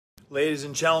Ladies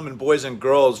and gentlemen, boys and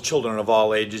girls, children of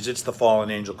all ages, it's the fallen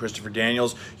angel, Christopher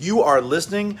Daniels. You are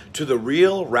listening to the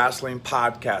Real Wrestling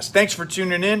Podcast. Thanks for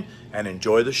tuning in and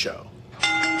enjoy the show.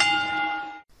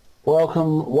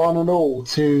 Welcome, one and all,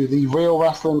 to the Real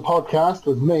Wrestling Podcast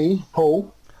with me,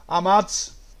 Paul. I'm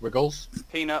Ads. Wiggles.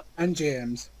 Peanut. And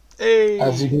James. Hey.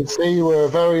 As you can see, we're a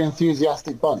very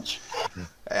enthusiastic bunch.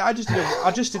 Hey, I just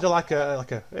did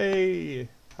a hey.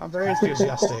 I'm very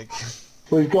enthusiastic.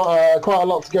 We've got quite a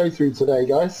lot to go through today,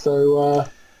 guys. So,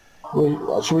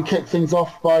 should we kick things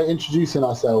off by introducing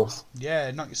ourselves?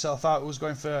 Yeah, knock yourself out. Who's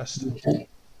going first? Okay.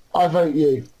 I vote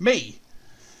you. Me.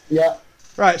 Yeah.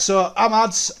 Right. So I'm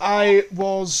Ads. I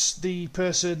was the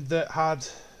person that had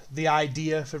the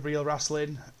idea for Real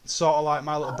Wrestling, sort of like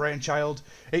my little brainchild.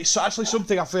 It's actually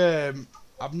something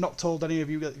I've not told any of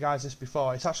you guys this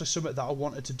before. It's actually something that I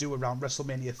wanted to do around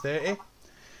WrestleMania 30,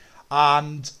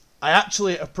 and I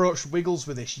actually approached Wiggles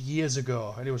with this years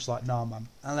ago, and he was like, "No, man."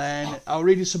 And then I was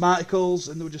reading some articles,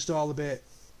 and they were just all a bit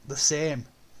the same.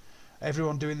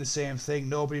 Everyone doing the same thing.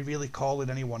 Nobody really calling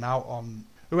anyone out on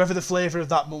whoever the flavour of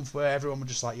that month, where everyone was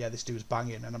just like, "Yeah, this dude's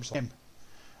banging," and I'm just like,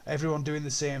 everyone doing the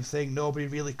same thing. Nobody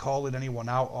really calling anyone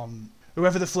out on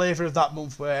whoever the flavour of that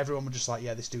month, where everyone was just like,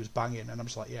 "Yeah, this dude's banging," and I'm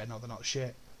just like, "Yeah, no, they're not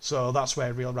shit." So that's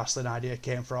where Real Wrestling idea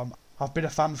came from. I've been a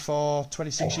fan for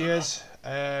 26 years.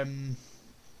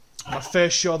 My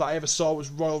first show that I ever saw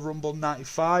was Royal Rumble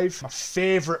 95. My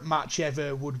favourite match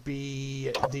ever would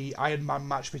be the Iron Man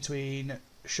match between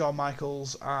Shawn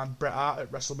Michaels and Bret Hart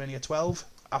at WrestleMania 12.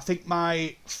 I think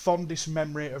my fondest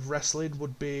memory of wrestling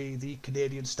would be the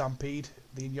Canadian Stampede,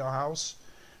 the In Your House,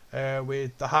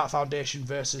 with the Hart Foundation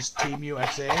versus Team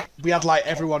USA. We had like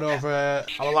everyone over.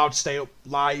 I'm allowed to stay up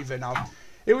live, and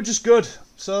it was just good.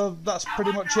 So that's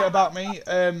pretty much it about me.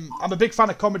 I'm a big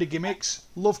fan of comedy gimmicks.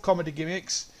 Love comedy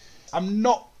gimmicks. I'm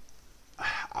not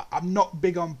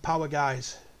big on power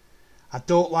guys. I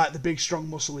don't like the big, strong,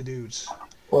 muscly dudes.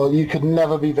 Well, you could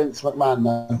never be Vince McMahon,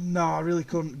 though. No, I really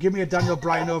couldn't. Give me a Daniel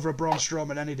Bryan over a Braun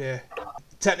Strowman any day.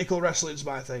 Technical wrestling's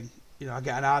my thing. You know, I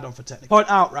get an hard-on for technical. Point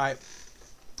out, right,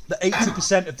 that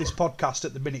 80% of this podcast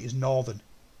at the minute is Northern.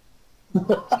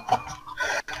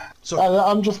 So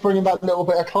I'm just bringing back a little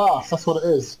bit of class. That's what it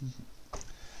is.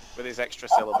 With his extra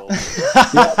syllables.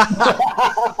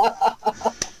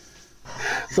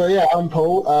 So yeah, I'm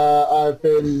Paul. I've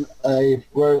been a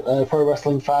pro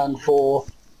wrestling fan for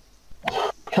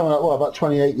coming up, about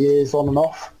 28 years on and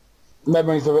off.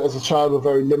 Memories of it as a child were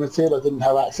very limited. I didn't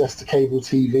have access to cable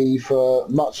TV for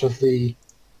much of the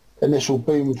initial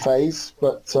boom phase,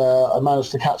 but I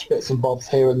managed to catch bits and bobs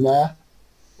here and there.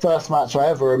 First match I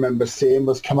ever remember seeing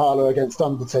was Kamala against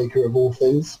Undertaker, of all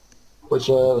things, which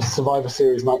was Survivor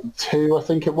Series 92, I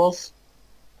think it was.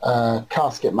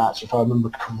 Casket match, if I remember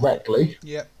correctly.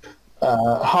 Yep.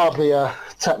 Hardly a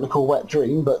technical wet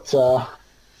dream, but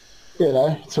you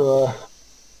know, to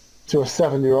a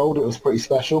 7-year-old, it was pretty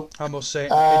special. I must say,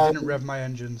 it didn't rev my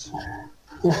engines.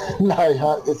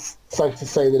 No, it's safe to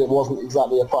say that it wasn't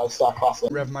exactly a 5-star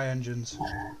classic. Rev my engines.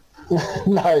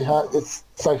 No, it's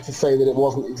safe to say that it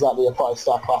wasn't exactly a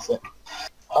 5-star classic.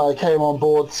 I came on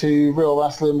board to Real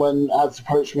Wrestling when Ads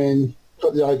approached me and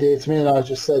put the idea to me, and I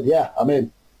just said, "Yeah, I'm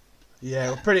in."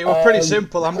 Yeah, we're pretty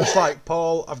simple. I'm just like,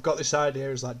 "Paul, I've got this idea."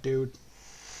 He's like, "Dude,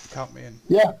 count me in."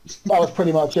 Yeah, that was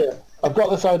pretty much it. I've got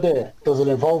this idea. Does it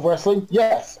involve wrestling?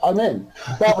 Yes, I'm in.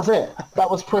 That was it. That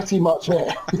was pretty much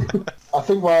it. I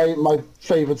think my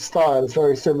favourite style is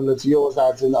very similar to yours,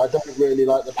 Ads, in that I don't really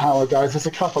like the power guys. There's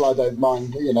a couple I don't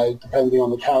mind, you know, depending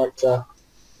on the character.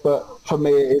 But for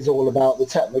me, it is all about the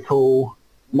technical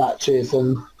matches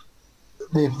and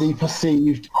the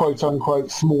perceived,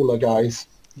 quote-unquote, smaller guys.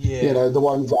 Yeah. You know, the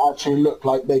ones that actually look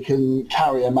like they can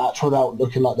carry a match without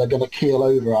looking like they're going to keel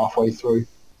over halfway through.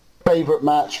 Favourite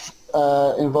match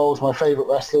involves my favourite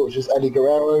wrestler, which is Eddie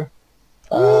Guerrero.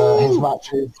 His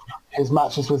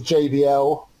matches with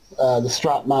JBL, the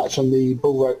strap match and the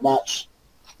bull rope match,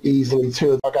 easily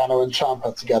two of Gargano and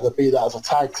Ciampa together, be that as a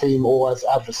tag team or as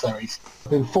adversaries.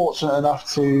 I've been fortunate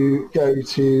enough to go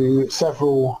to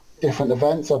several different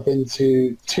events. I've been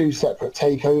to 2 separate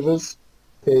takeovers,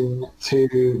 been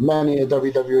to many a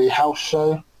WWE house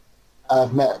show.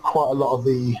 I've met quite a lot of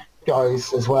the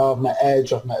guys as well. I've met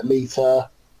Edge, I've met Lita,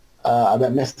 I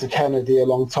met Mr. Kennedy a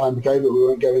long time ago, but we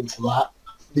won't go into that.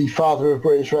 The father of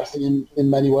British wrestling in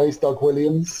many ways, Doug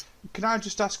Williams. Can I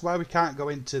just ask why we can't go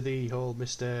into the whole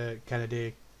Mr.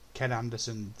 Kennedy, Ken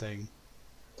Anderson thing?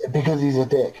 Because he's a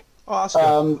dick. Oh, that's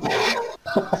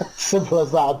good. Simple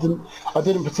as that. I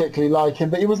didn't particularly like him,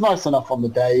 but he was nice enough on the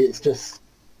day. It's just,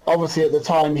 obviously at the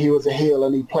time he was a heel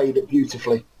and he played it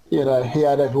beautifully. You know, he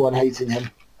had everyone hating him,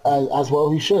 as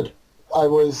well he should. I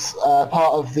was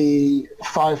part of the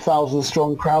 5,000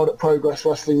 strong crowd at Progress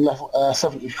Wrestling level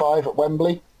 75 at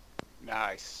Wembley.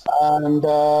 Nice. And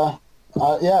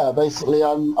basically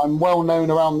I'm well known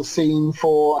around the scene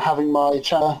for having my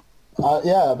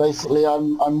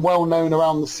I'm well known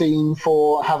around the scene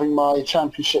for having my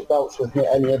championship belts with me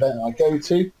at any event I go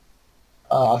to.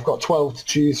 I've got 12 to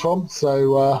choose from,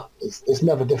 so it's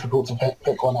never difficult to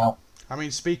pick one out. I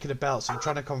mean, speaking of belts, I'm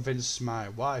trying to convince my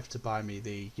wife to buy me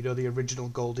the original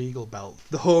Gold Eagle belt.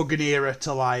 The Hogan era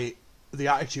to, like, the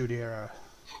Attitude era.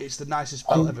 It's the nicest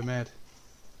belt ever made.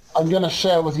 I'm going to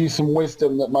share with you some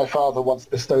wisdom that my father once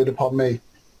bestowed upon me.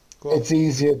 It's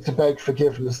easier to beg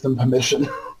forgiveness than permission.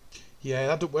 Yeah,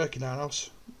 that don't work in our house.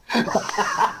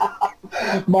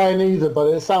 Mine either,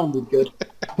 but it sounded good.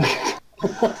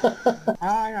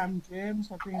 Hi, I'm James.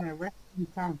 I've been a wrestling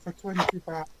fan for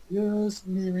 25 years,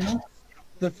 near enough.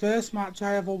 The first match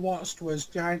I ever watched was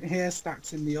Giant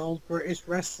Haystacks in the old British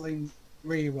Wrestling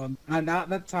rerun, and at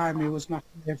the time it was my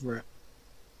favourite.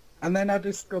 And then I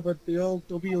discovered the old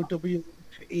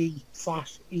WWE/E,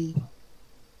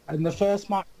 and the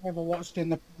first match I ever watched in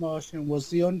the promotion was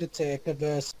The Undertaker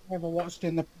versus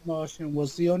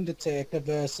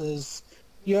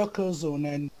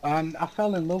Yokozuna, and I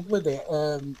fell in love with it.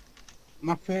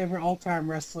 My favourite all-time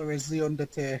wrestler is The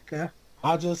Undertaker.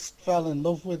 I just fell in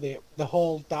love with it. The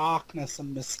whole darkness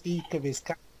and mystique of his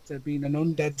character being an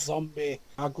undead zombie.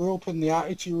 I grew up in the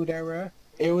Attitude Era.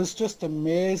 It was just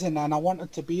amazing, and I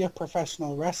wanted to be a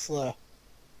professional wrestler.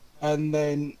 And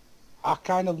then I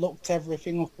kind of looked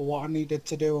everything up for what I needed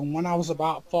to do. And when I was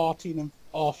about 14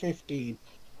 or 15,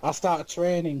 I started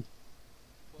training.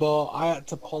 But I had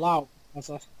to pull out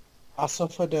as I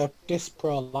suffered a disc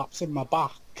prolapse in my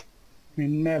back.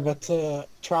 Never to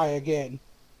try again.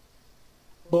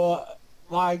 But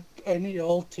like any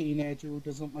old teenager who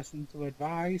doesn't listen to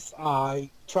advice, I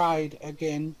tried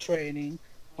again training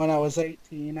when I was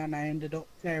 18, and I ended up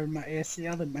tearing my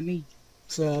ACL in my knee.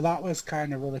 So that was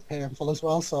kind of really painful as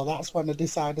well. So that's when I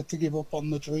decided to give up on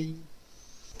the dream.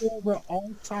 The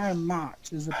all-time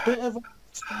match is a bit of a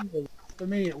story. For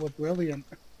me, it was brilliant.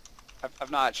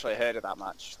 I've not actually heard of that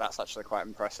match. That's actually quite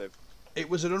impressive. It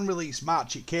was an unreleased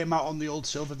match. It came out on the old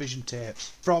Silvervision tapes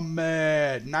from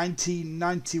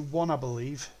 1991, I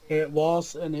believe. It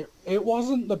was, and it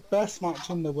wasn't the best match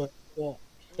in the world, but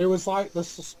it was like the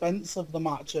suspense of the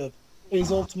match of,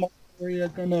 is Ultimate Warrior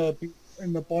going to be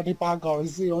in the body bag, or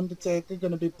is The Undertaker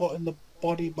going to be put in the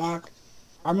body bag?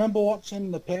 I remember watching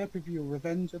the pay-per-view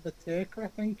Revenge of the Taker, I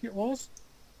think it was,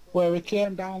 where he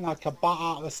came down like a bat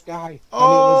out of the sky.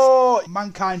 Oh, and it was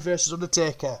Mankind versus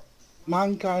Undertaker.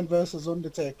 Mankind versus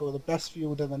Undertaker were the best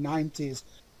feud of the 90s.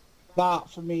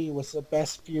 That, for me, was the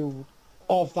best feud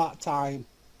of that time.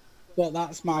 But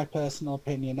that's my personal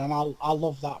opinion, and I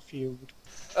love that feud.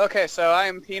 Okay, so I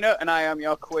am Peanut, and I am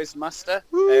your quiz master.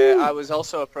 I was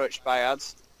also approached by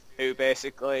Ads, who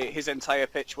basically, his entire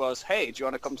pitch was, hey, do you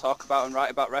want to come talk about and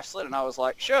write about wrestling? And I was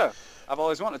like, sure. I've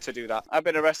always wanted to do that. I've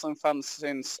been a wrestling fan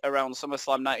since around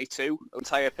SummerSlam 92. The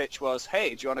entire pitch was,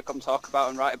 hey, do you want to come talk about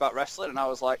and write about wrestling? And I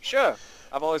was like, sure.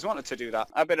 I've always wanted to do that.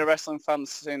 I've been a wrestling fan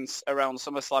since around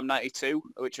SummerSlam 92,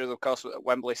 which was, of course, at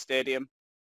Wembley Stadium.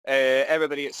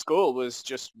 Everybody at school was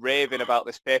just raving about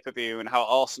this pay-per-view and how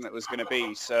awesome it was going to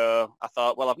be. So I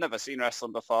thought, well, I've never seen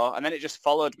wrestling before. And then it just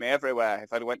followed me everywhere.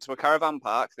 If I went to a caravan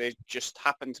park, there just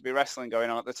happened to be wrestling going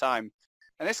on at the time.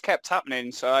 And this kept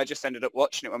happening, so I just ended up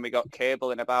watching it when we got cable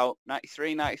in about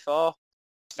 93, 94.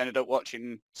 Just ended up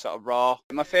watching sort of Raw.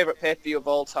 My favourite pay-per-view of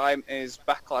all time is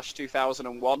Backlash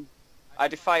 2001. I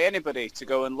defy anybody to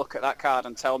go and look at that card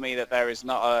and tell me that there is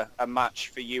not a match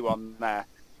for you on there.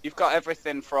 You've got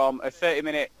everything from a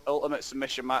 30-minute Ultimate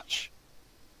Submission match.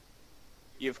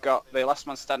 You've got the Last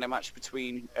Man Standing match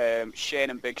between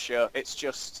Shane and Big Show. It's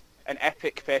just an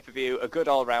epic pay-per-view, a good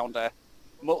all-rounder.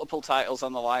 Multiple titles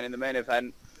on the line in the main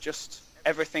event, just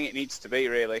everything it needs to be,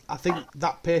 really. I think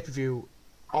that pay-per-view,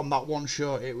 on that one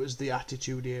show, it was the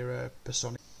Attitude Era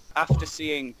persona. After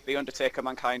seeing the Undertaker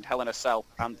Mankind Hell in a Cell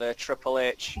and the Triple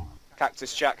H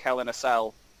Cactus Jack Hell in a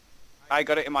Cell, I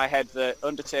got it in my head that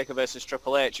Undertaker versus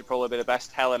Triple H would probably be the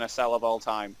best Hell in a Cell of all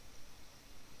time.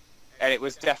 And it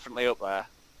was definitely up there.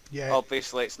 Yeah.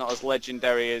 Obviously, it's not as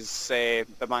legendary as, say,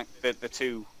 the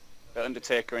two that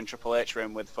Undertaker and Triple H were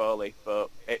in with Foley, but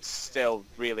it's still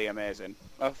really amazing.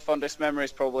 My fondest memory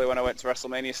is probably when I went to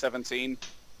WrestleMania 17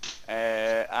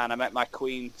 and I met my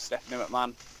queen, Stephanie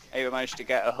McMahon. I even managed to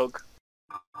get a hug.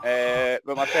 But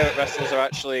my favourite wrestlers are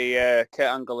actually Kurt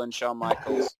Angle and Shawn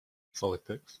Michaels. Solid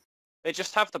picks. They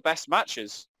just have the best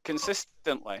matches,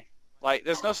 consistently. Like,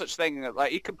 there's no such thing,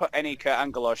 like, you can put any Kurt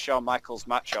Angle or Shawn Michaels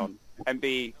match on and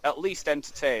be at least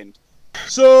entertained.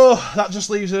 So that just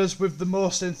leaves us with the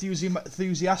most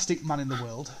enthusiastic man in the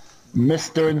world.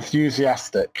 Mr.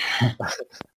 Enthusiastic.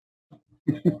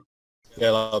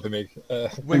 Yeah, that'll be me.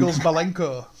 Wiggles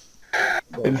Malenko.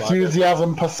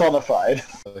 Enthusiasm personified.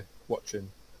 Watching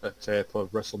a tape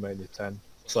of WrestleMania 10.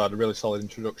 So I had a really solid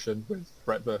introduction with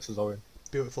Bret versus Owen.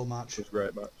 Beautiful match. Which was a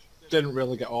great match. Didn't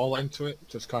really get all into it,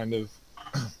 just kind of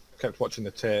kept watching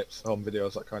the tapes, home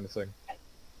videos, that kind of thing,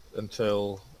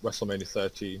 until WrestleMania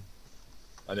 13.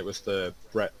 And it was the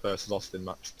Bret versus Austin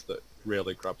match that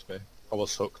really grabbed me. I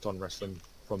was hooked on wrestling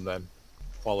from then.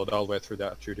 Followed all the way through the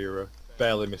Attitude Era.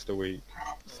 Barely missed a week.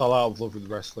 Fell out of love with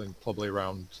wrestling probably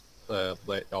around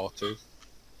late 90s.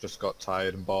 Just got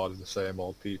tired and bored of the same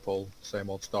old people, same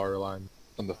old storyline.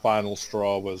 And the final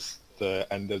straw was the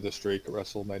end of the streak at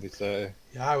WrestleMania 30.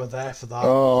 Yeah, I was there for that.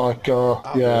 Oh,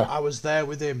 God, yeah. I was there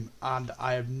with him, and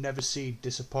I have never seen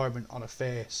disappointment on a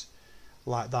face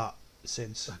like that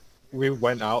since. We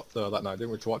went out though that night,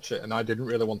 didn't we, to watch it, and I didn't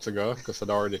really want to go because I'd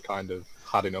already kind of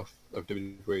had enough of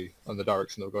WWE and the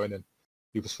direction they were going in.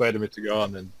 You persuaded me to go,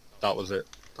 and then that was it.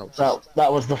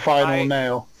 That was the final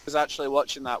nail. I was actually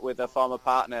watching that with a former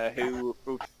partner who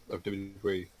of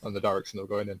WWE and the direction they were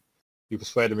going in. You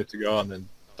persuaded me to go, and then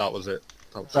that was it.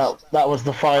 That was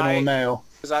the final nail.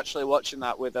 I was actually watching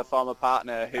that with a former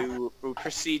partner who would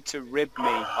proceed to rib me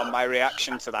on my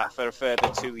reaction to that for a further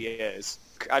 2 years.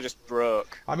 I just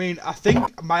broke. I mean, I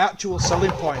think my actual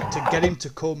selling point to get him to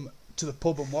come to the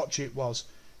pub and watch it was,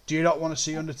 do you not want to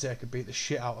see Undertaker beat the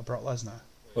shit out of Brock Lesnar?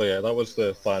 Well, yeah, that was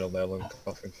the final nail in the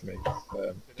coffin for me.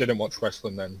 Didn't watch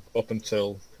wrestling then, up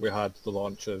until we had the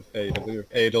launch of AEW.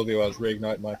 AEW has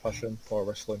reignited my passion for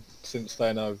wrestling. Since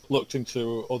then, I've looked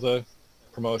into other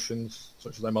promotions,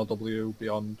 such as MLW,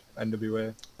 Beyond,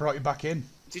 NWA. Brought you back in.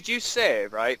 Did you say,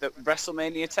 right, that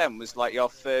WrestleMania 10 was like your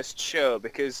first show?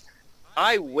 Because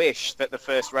I wish that the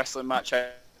first wrestling match I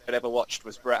had ever watched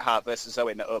was Bret Hart versus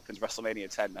Owen that opens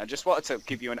WrestleMania 10. I just wanted to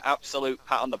give you an absolute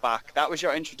pat on the back. That was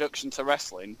your introduction to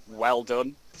wrestling. Well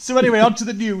done. So anyway, on to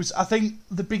the news. I think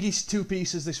the biggest two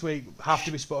pieces this week have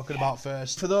to be spoken about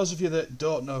first. For those of you that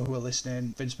don't know who are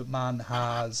listening, Vince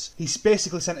McMahon he's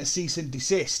basically sent a cease and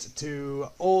desist to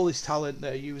all his talent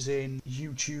that are using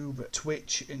YouTube,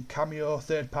 Twitch and Cameo,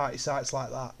 third-party sites like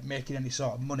that, making any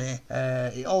sort of money.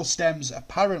 It all stems,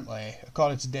 apparently,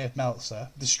 according to Dave Meltzer,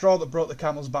 the straw that broke the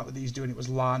camel's back with these doing it was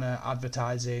Lana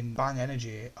advertising Bang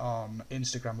Energy on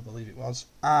Instagram, I believe it was.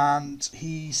 And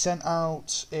he sent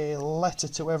out a letter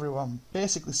to everyone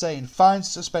basically saying fine,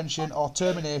 suspension or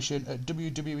termination at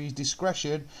WWE's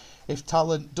discretion if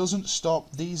talent doesn't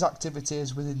stop these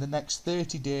activities within the next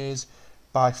 30 days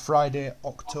by Friday,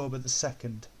 October the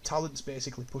 2nd. Talent's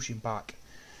basically pushing back.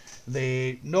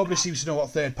 Nobody seems to know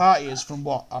what third party is from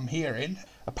what I'm hearing.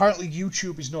 Apparently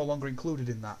YouTube is no longer included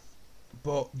in that.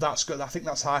 But that's good. I think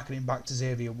that's harkening back to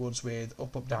Xavier Woods with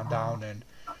Up, Up, Down, Down and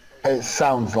it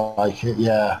sounds like it,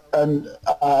 yeah. And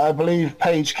I believe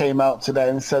Paige came out today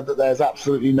and said that there's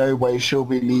absolutely no way she'll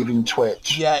be leaving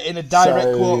Twitch. Yeah, in a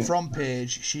direct quote from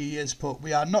Paige, she has put,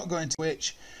 "We are not going to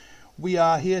Twitch. We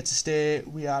are here to stay.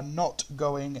 We are not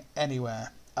going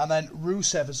anywhere." And then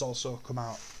Rusev has also come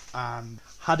out and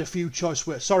had a few choice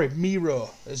words. Sorry, Miro,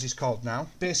 as he's called now.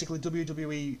 Basically,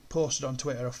 WWE posted on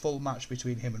Twitter a full match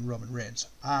between him and Roman Reigns,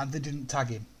 and they didn't tag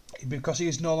him. Because he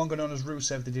is no longer known as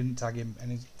Rusev, they didn't tag him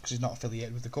because he's not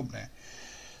affiliated with the company.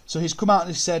 So he's come out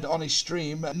and he's said on his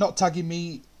stream, "Not tagging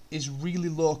me is really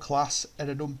low class and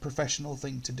an unprofessional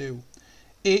thing to do.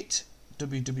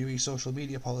 WWE social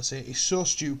media policy, is so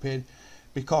stupid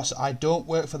because I don't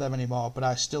work for them anymore, but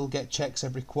I still get checks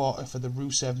every quarter for the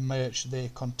Rusev merch they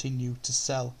continue to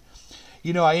sell.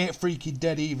 You know, I ain't freaking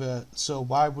dead either, so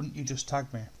why wouldn't you just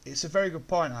tag me?" It's a very good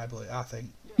point, I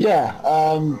think. Yeah,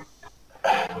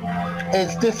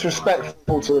 it's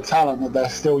disrespectful to the talent that they're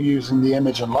still using the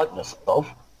image and likeness of.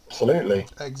 Absolutely.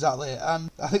 Exactly.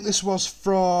 And I think this was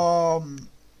from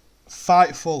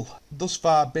Fightful. Thus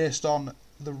far, based on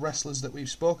the wrestlers that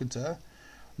we've spoken to,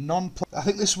 I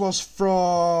think this was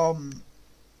from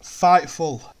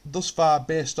Fightful. Thus far,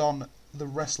 based on the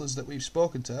wrestlers that we've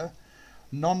spoken to,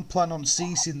 none plan on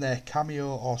ceasing their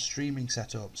Cameo or streaming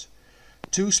setups.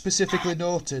 Two specifically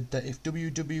noted that if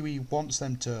WWE wants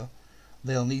them to,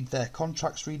 they'll need their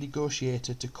contracts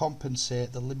renegotiated to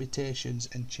compensate the limitations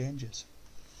and changes.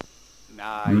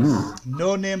 Nice.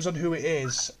 No names on who it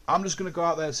is. I'm just going to go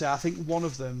out there and say I think one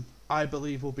of them, I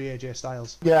believe, will be AJ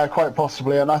Styles. Yeah, quite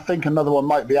possibly. And I think another one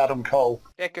might be Adam Cole.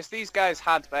 Yeah, because these guys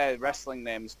had their wrestling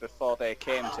names before they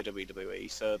came to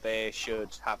WWE, so they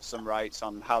should have some rights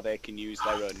on how they can use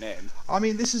their own name. I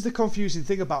mean, this is the confusing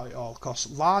thing about it all,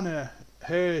 because Lana,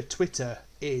 her Twitter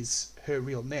is her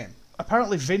real name.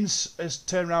 Apparently Vince has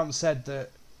turned around and said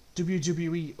that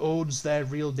WWE owns their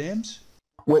real names.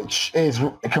 Which is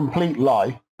a complete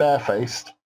lie,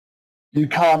 barefaced. You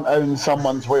can't own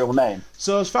someone's real name.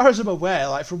 So as far as I'm aware,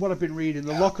 like from what I've been reading,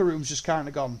 the locker room's just kind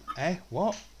of gone,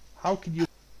 what? How can you...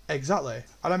 Exactly.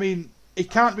 And I mean,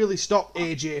 it can't really stop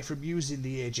AJ from using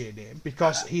the AJ name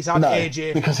because he's had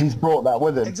AJ... because he's brought that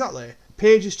with him. Exactly.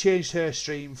 Paige has changed her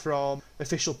stream from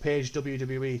official Paige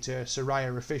WWE to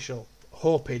Saraya official,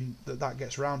 hoping that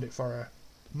gets round it for her.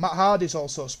 Matt Hardy's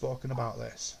also spoken about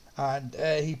this. And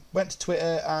he went to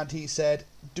Twitter and he said,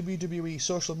 WWE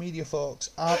social media folks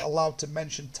aren't allowed to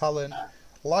mention talent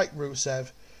like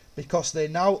Rusev because they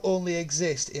now only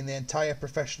exist in the entire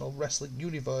professional wrestling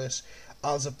universe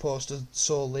as opposed to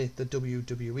solely the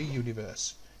WWE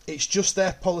universe. It's just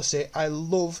their policy. I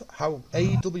love how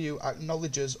AEW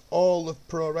acknowledges all of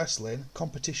pro wrestling,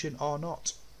 competition or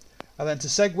not. And then to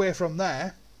segue from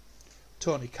there,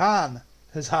 Tony Khan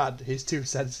has had his 2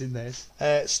 cents in this.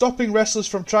 Stopping wrestlers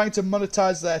from trying to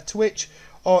monetize their Twitch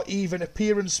or even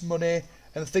appearance money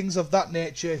and things of that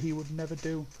nature he would never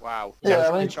do. Wow. Yeah,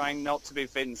 Definitely trying not to be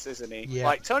Vince, isn't he? Yeah.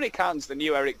 Like, Tony Khan's the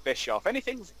new Eric Bischoff.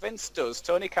 Anything Vince does,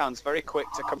 Tony Khan's very quick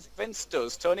to come...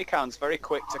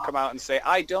 out and say,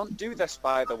 I don't do this,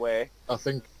 by the way. I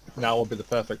think now will be the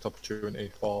perfect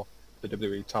opportunity for the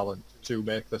WWE talent to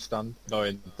make the stand,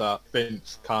 knowing that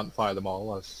Vince can't fire them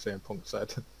all, as CM Punk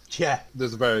said. Yeah.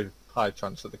 There's a very high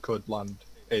chance that they could land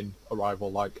in a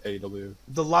rival like AEW.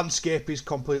 The landscape is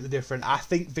completely different. I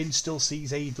think Vince still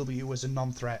sees AEW as a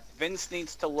non-threat. Vince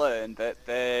needs to learn that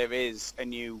there is a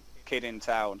new kid in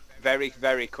town very,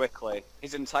 very quickly.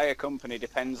 His entire company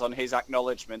depends on his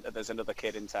acknowledgement that there's another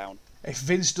kid in town. If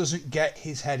Vince doesn't get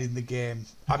his head in the game,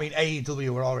 I mean,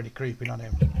 AEW are already creeping on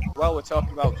him. While we're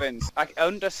talking about Vince, I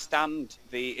understand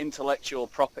the intellectual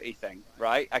property thing,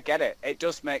 right? I get it. It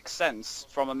does make sense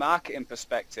from a marketing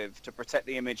perspective to protect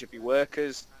the image of your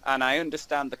workers, and I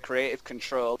understand the creative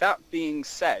control. That being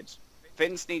said,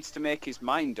 Vince needs to make his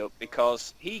mind up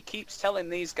because he keeps telling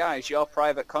these guys, you're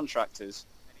private contractors.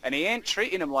 And he ain't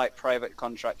treating them like private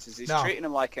contractors. He's treating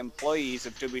them like employees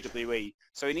of WWE.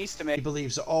 So he needs to make... He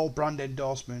believes that all brand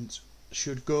endorsements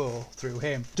should go through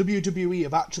him. WWE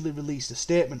have actually released a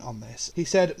statement on this. He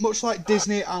said, much like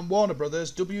Disney and Warner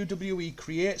Brothers, WWE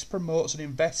creates, promotes and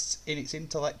invests in its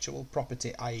intellectual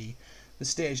property, i.e. the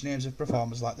stage names of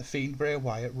performers like The Fiend, Bray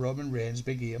Wyatt, Roman Reigns,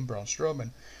 Big E and Braun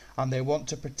Strowman. And they want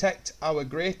to protect our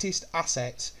greatest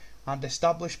assets and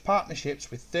establish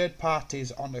partnerships with third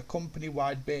parties on a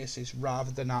company-wide basis rather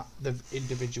than at the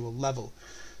individual level.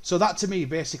 So that to me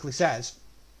basically says,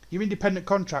 you're independent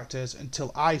contractors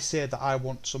until I say that I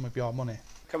want some of your money.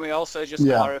 Can we also just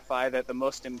clarify that the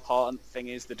most important thing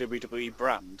is the WWE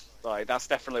brand? Like, that's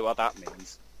definitely what that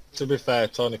means. To be fair,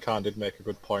 Tony Khan did make a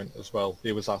good point as well.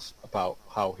 He was asked about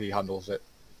how he handles it.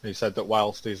 He said that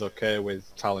whilst he's okay with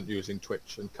talent using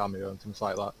Twitch and Cameo and things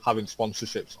like that, having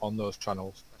sponsorships on those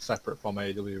channels separate from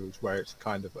AEW is where it's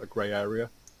kind of a grey area.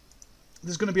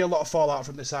 There's going to be a lot of fallout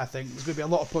from this, I think. There's going to be a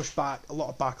lot of pushback, a lot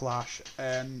of backlash.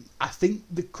 I think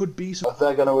there could be some... If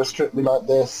they're going to restrict me like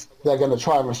this, they're going to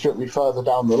try and restrict me further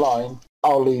down the line,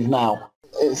 I'll leave now.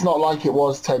 It's not like it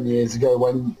was 10 years ago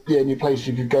when the only place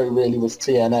you could go really was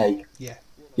TNA. Yeah.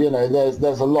 You know,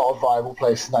 there's a lot of viable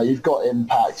places now. You've got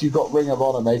Impact, you've got Ring of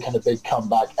Honor making a big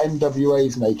comeback,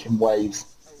 NWA's making waves,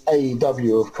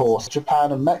 AEW, of course,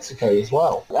 Japan and Mexico as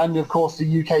well. And, of course,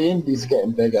 the UK indies are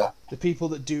getting bigger. The people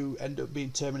that do end up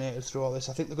being terminated through all this,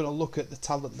 I think they're going to look at the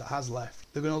talent that has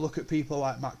left. They're going to look at people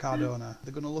like Matt Cardona.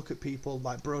 They're going to look at people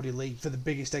like Brody Lee. For the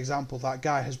biggest example, that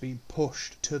guy has been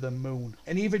pushed to the moon.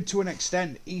 And even to an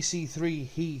extent, EC3,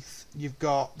 Heath, you've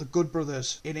got the Good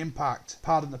Brothers in Impact.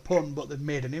 Pardon the pun, but they've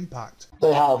made an impact.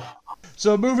 They have.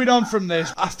 So moving on from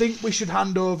this, I think we should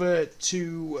hand over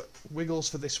to Wiggles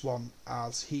for this one,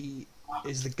 as he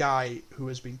is the guy who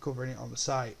has been covering it on the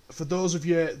site. For those of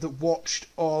you that watched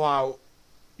All Out,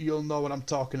 you'll know what I'm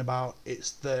talking about.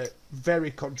 It's the very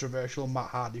controversial Matt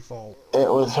Hardy fall. It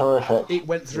was horrific. It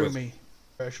went through me.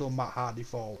 Controversial Matt Hardy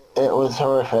fall. It was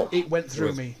horrific. It went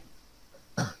through me.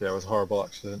 Yeah, it was a horrible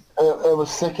accident. It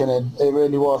was sickening. It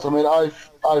really was. I mean,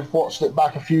 I've watched it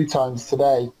back a few times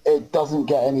today. It doesn't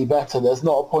get any better. There's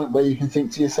not a point where you can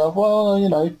think to yourself, well, you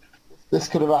know, this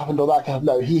could have happened or that could have.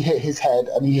 No, he hit his head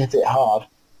and he hit it hard.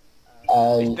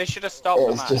 They should have stopped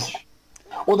the match.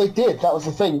 Well, they did. That was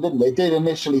the thing, didn't they? They did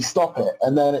initially stop it,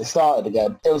 and then it started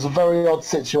again. It was a very odd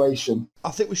situation.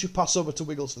 I think we should pass over to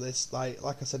Wiggles for this. Like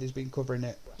I said, he's been covering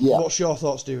it. Yeah. What's your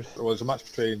thoughts, dude? It was a match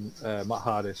between Matt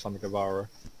Hardy and Sammy Guevara.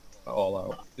 All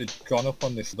Out. He'd gone up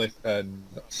on this lift and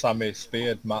Sammy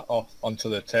speared Matt off onto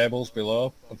the tables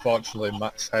below. Unfortunately,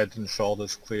 Matt's head and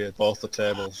shoulders cleared both the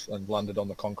tables and landed on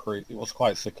the concrete. It was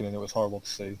quite sickening. It was horrible to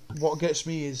see. What gets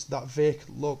me is that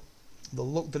vacant look. The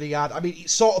look that he had. I mean, it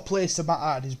sort of plays to Matt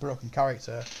Hardy's his broken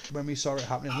character. When we saw it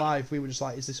happening live, we were just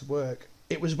like, is this work?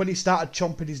 It was when he started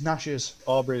chomping his gnashes.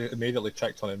 Aubrey immediately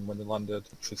checked on him when they landed.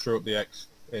 She threw up the X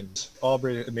in.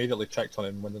 Aubrey immediately checked on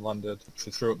him when they landed.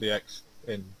 She threw up the X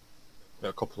in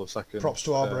a couple of seconds. Props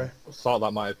to Aubrey. Thought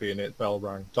that might have been it. Bell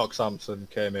rang. Doc Sampson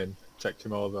came in, checked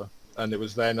him over. And it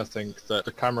was then, I think, that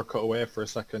the camera cut away for a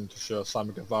second to show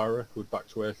Sammy Guevara, who'd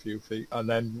backed away a few feet. And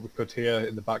then we could hear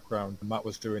in the background Matt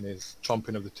was doing his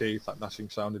chomping of the teeth, that gnashing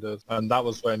sound he does. And that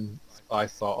was when I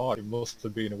thought, oh, it must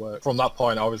have been a work. From that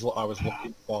point, I was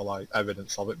looking for like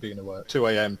evidence of it being a work. 2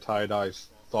 a.m. tired eyes.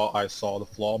 Thought I saw the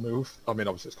floor move. I mean,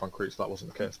 obviously it's concrete, so that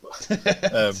wasn't the case.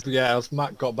 But yeah, as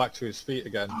Matt got back to his feet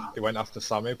again, he went after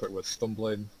Sammy, but was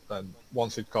stumbling. And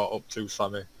once he'd caught up to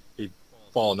Sammy, he'd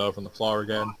fallen over on the floor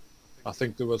again. I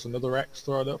think there was another X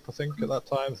thrown up, I think, at that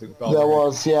time. I think there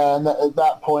was, yeah, and at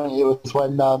that point it was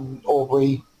when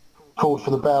Aubrey called for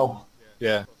the bell.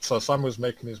 Yeah, so Sam was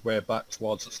making his way back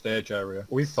towards the stage area.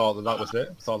 We thought that was it.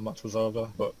 We thought the match was over,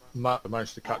 but Matt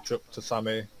managed to catch up to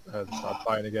Sammy and started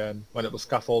fighting again. When it was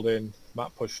scaffolding,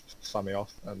 Matt pushed Sammy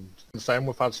off, and same,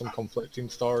 we've had some conflicting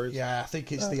stories. Yeah, I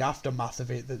think it's the aftermath of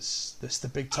it that's the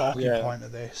big talking point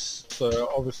of this.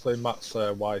 So obviously Matt's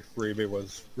wife, Reby,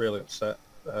 was really upset.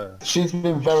 She's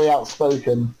been very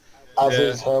outspoken, as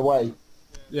is her way.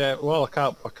 Yeah, well, I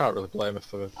can't really blame her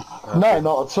for. No,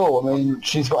 not at all. I mean,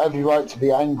 she's got every right to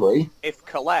be angry. If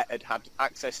Colette had had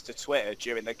access to Twitter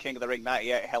during the King of the Ring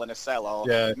 98 Hell in a Cell or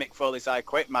Mick Foley's I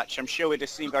Quit match, I'm sure we'd have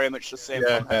seen very much the same.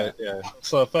 Yeah.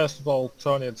 So first of all,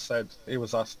 Tony had said he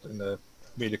was asked in the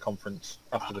media conference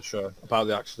after the show about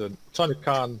the accident. Tony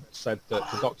Khan said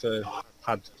that the doctor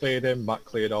had cleared him. Matt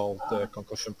cleared all the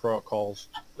concussion protocols.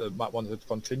 Matt wanted to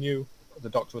continue. The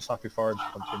doctor was happy for him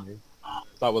to continue.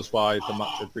 That was why the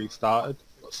match had restarted.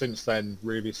 But since then,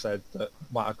 Reby said that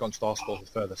Matt had gone to the hospital for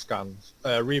further scans.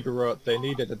 Reby wrote they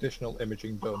needed additional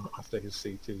imaging done after his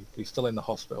CT. He's still in the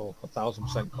hospital,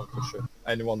 1,000% concussion.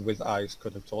 Anyone with eyes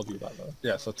could have told you that though.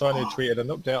 Yeah, so Tony tweeted an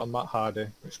update on Matt Hardy.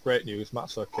 It's great news,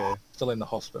 Matt's okay. Still in the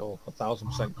hospital,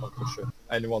 1,000% concussion.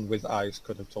 Anyone with eyes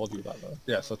could have told you that though.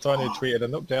 Yeah, so Tony tweeted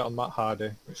an update on Matt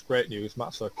Hardy. It's great news,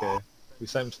 Matt's okay. We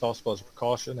sent him to the hospital as a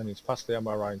precaution and he's passed the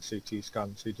MRI and CT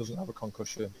scan, so he doesn't have a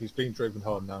concussion. He's being driven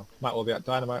home now. Matt will be at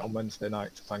Dynamite on Wednesday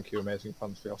night to thank you amazing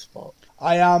fans for your support.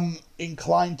 I am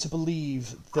inclined to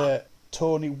believe that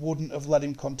Tony wouldn't have let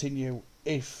him continue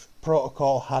if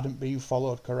protocol hadn't been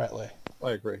followed correctly.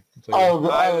 I agree.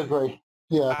 I agree.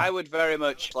 Yeah. I would very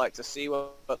much like to see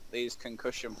what these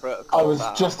concussion protocols I was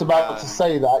are. just about to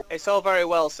say that. It's all very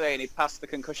well saying he passed the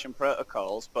concussion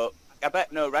protocols, but I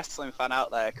bet no wrestling fan out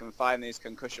there can find these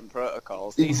concussion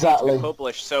protocols. These exactly. need to be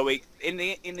published. So in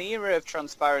the era of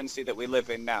transparency that we live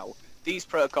in now, these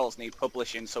protocols need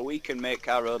publishing so we can make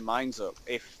our own minds up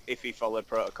if he followed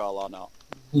protocol or not.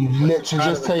 You've literally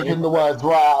just taken the words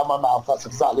right out of my mouth. That's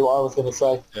exactly what I was going to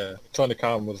say. Yeah, Tony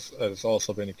Khan has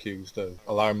also been accused of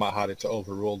allowing Matt Hardy to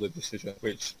overrule the decision,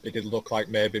 which it did look like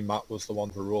maybe Matt was the one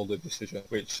who overruled the decision,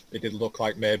 which it did look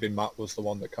like maybe Matt was the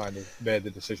one that kind of made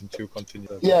the decision to continue.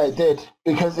 Yeah, it did,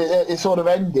 because it sort of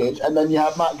ended, and then you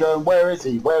have Matt going, where is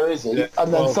he? Where is he? Yeah.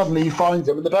 And then suddenly he finds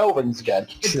him and the bell rings again.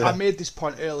 Yeah. I made this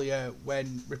point earlier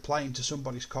when replying to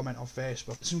somebody's comment on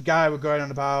Facebook. Some guy were going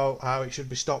on about how it should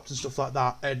be stopped and stuff like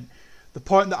that. And the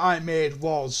point that I made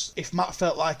was, if Matt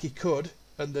felt like he could,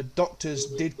 and the doctors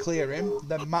did clear him,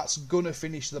 then Matt's gonna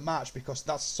finish the match because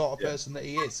that's the sort of person that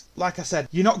he is. Like I said,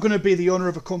 you're not gonna be the owner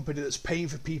of a company that's paying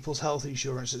for people's health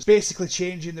insurance. It's basically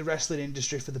changing the wrestling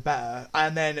industry for the better,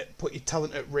 and then put your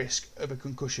talent at risk of a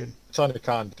concussion. Tony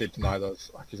Khan did deny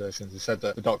those accusations. He said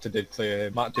that the doctor did clear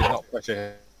him. Matt did not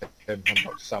pressure him, and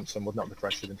Dr. Sampson would not be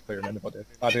pressured into clearing anybody.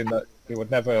 Adding that he would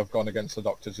never have gone against the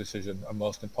doctor's decision, and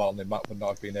most importantly, Matt would not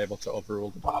have been able to overrule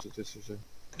the doctor's decision.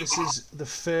 This is the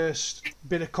first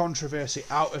bit of controversy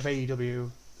out of AEW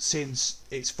since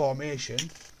its formation.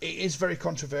 It is very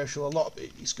controversial. A lot of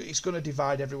it's going to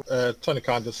divide everyone. Tony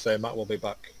Khan does say Matt will be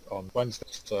back on Wednesday,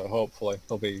 so hopefully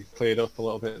he'll be cleared up a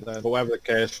little bit then. But whatever the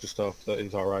case, just hope that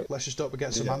he's all right. Let's just hope we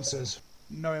get some answers.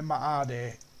 Knowing Matt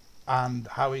Hardy and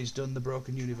how he's done the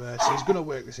Broken Universe, he's going to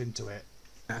work this into it.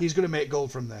 He's going to make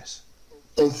gold from this.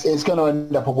 It's going to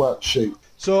end up a work shoot.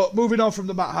 So moving on from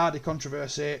the Matt Hardy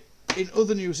controversy. In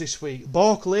other news this week,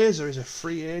 Bork Laser is a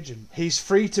free agent. He's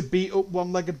free to beat up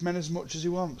one-legged men as much as he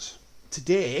wants.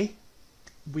 Today,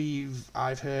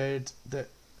 I've heard that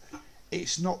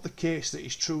it's not the case that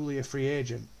he's truly a free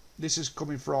agent. this is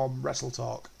coming from Wrestle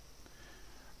Talk.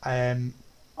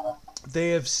 They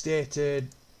have stated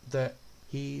that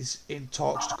he's in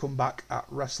talks to come back at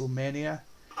WrestleMania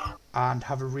and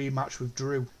have a rematch with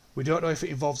Drew. We don't know if it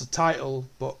involves a title,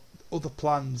 but other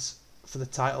plans for the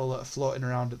title that are floating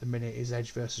around at the minute is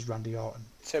Edge versus Randy Orton.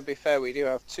 To be fair, we do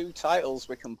have 2 titles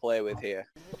we can play with here.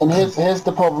 And here's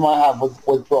the problem I have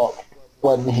with Brock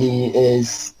when he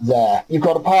is there. You've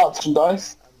got a part of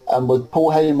merchandise, and with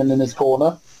Paul Heyman in his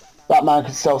corner, that man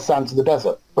could sell sand to the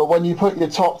desert. But when you put your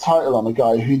top title on a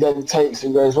guy who then takes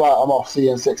and goes, right, I'm off, see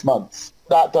you in 6 months,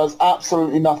 that does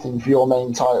absolutely nothing for your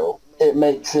main title. It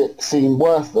makes it seem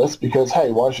worthless because,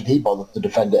 hey, why should he bother to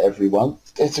defend it every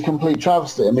once? It's a complete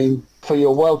travesty. I mean, for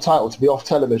your world title to be off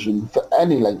television for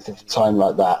any length of time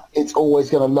like that, it's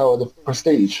always going to lower the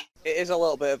prestige. It is a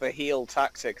little bit of a heel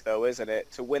tactic, though, isn't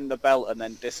it? To win the belt and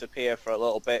then disappear for a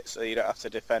little bit so you don't have to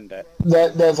defend it.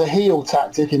 There's a heel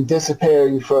tactic in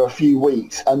disappearing for a few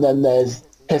weeks, and then there's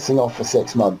pissing off for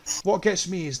 6 months. What gets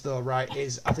me is, though, right,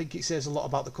 is I think it says a lot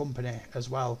about the company as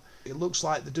well. It looks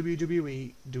like the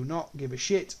WWE do not give a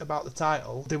shit about the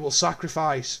title. They will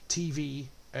sacrifice TV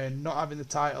and not having the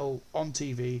title on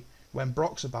TV when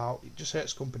Brock's about. It just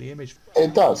hurts company image.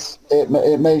 It does.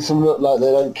 It makes them look like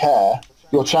they don't care.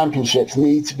 Your championships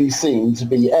need to be seen to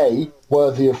be A,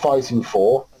 worthy of fighting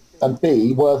for, and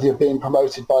B, worthy of being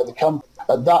promoted by the company.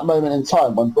 At that moment in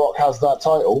time, when Brock has that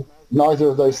title, neither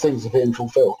of those things are being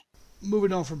fulfilled.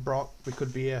 Moving on from Brock, we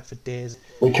could be here for days.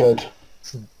 We could.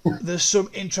 There's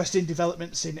some interesting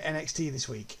developments in NXT this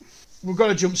week. We've got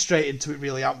to jump straight into it,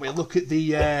 really, haven't we? Look at the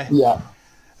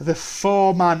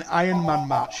 4-man Iron Man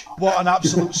match. What an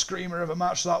absolute screamer of a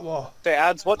match that was. Say,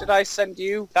 Ads, what did I send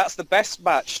you? That's the best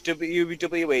match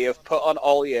WWE have put on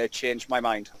all year. Changed my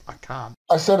mind. I can't.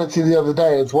 I said it to you the other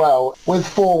day as well. With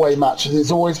 4-way matches, it's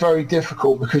always very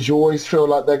difficult because you always feel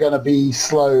like they're going to be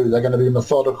slow, they're going to be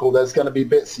methodical, there's going to be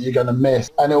bits that you're going to miss.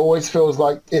 And it always feels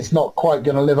like it's not quite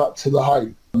going to live up to the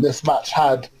hype. This match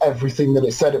had everything that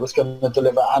it said it was going to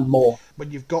deliver and more.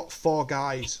 When you've got 4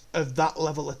 guys of that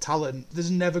level of talent,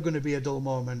 there's never going to be a dull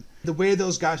moment. The way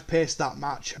those guys paced that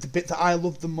match, the bit that I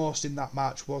loved the most in that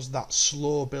match was that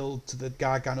slow build to the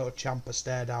Gargano Ciampa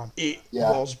stare down. It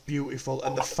was beautiful.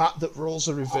 And the fact that roles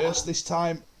are reversed this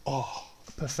time,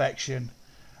 perfection.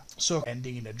 So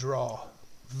ending in a draw.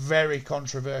 Very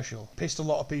controversial. Pissed a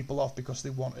lot of people off because they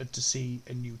wanted to see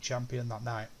a new champion that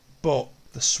night. But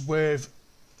the swerve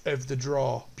of the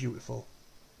draw, beautiful.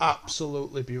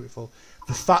 Absolutely beautiful.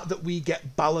 The fact that we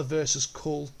get Balor versus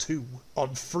Cole 2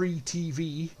 on free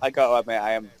TV. I got to admit,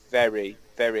 I am very,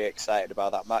 very excited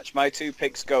about that match. My 2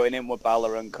 picks going in were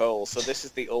Balor and Cole, so this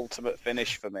is the ultimate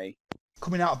finish for me.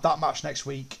 Coming out of that match next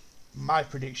week, my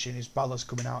prediction is Balor's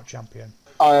coming out champion.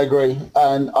 I agree,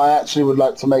 and I actually would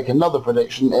like to make another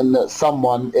prediction in that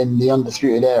someone in the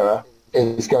Undisputed Era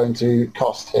is going to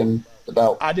cost him the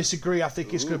belt. I disagree. I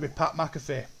think it's going to be Pat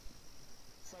McAfee.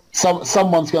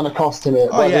 Someone's going to cost him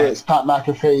it, whether it's Pat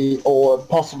McAfee or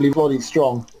possibly Roddy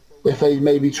Strong. If they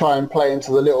maybe try and play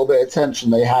into the little bit of tension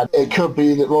they had, it could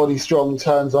be that Roddy Strong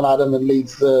turns on Adam and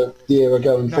leads the era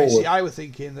going forward. See, I was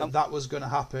thinking that was going to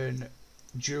happen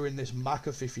during this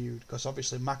McAfee feud, because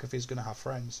obviously McAfee's going to have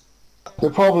friends.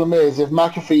 The problem is, if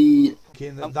McAfee...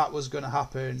 that was going to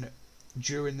happen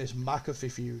during this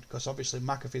McAfee feud, because obviously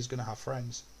McAfee's going to have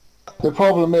friends. The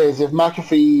problem is, if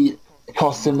McAfee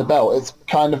costs him the belt, it's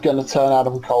kind of going to turn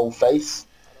Adam Cole face,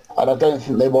 and I don't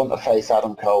think they want to face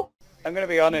Adam Cole. I'm going to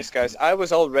be honest, guys. I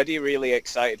was already really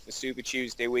excited for Super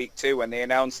Tuesday Week 2 when they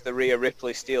announced the Rhea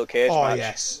Ripley Steel Cage match.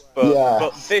 Yes.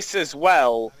 But this as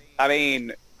well, I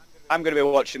mean, I'm going to be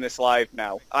watching this live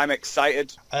now. I'm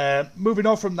excited. Moving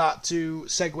on from that to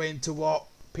segue into what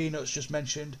Peanuts just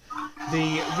mentioned,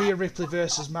 the Rhea Ripley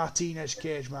versus Martinez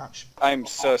cage match. I'm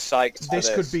so psyched for this.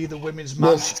 This could be the women's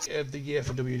match of the year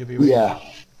for WWE. Yeah.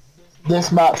 This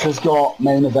match has got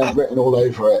main event written all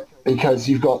over it because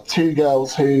you've got 2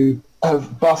 girls who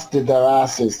have busted their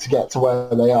asses to get to where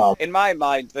they are. In my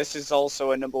mind, this is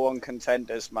also a number 1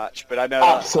 contenders match, but I know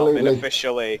that's not been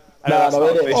officially.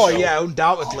 Oh yeah,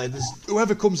 undoubtedly.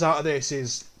 Whoever comes out of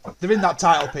this they're in that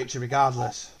title picture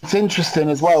regardless. It's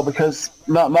interesting as well because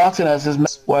Martinez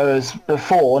has, whereas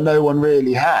before no one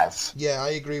really has. Yeah, I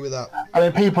agree with that. I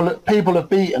mean, people have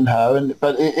beaten her,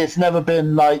 but it's never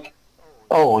been like,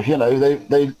 oh, you know,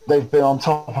 they've been on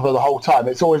top of her the whole time.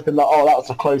 It's always been like, oh, that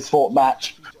was a close fought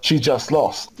match. She just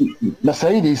lost.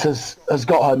 Mercedes has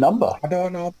got her number. I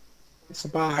don't know it's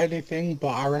about anything, but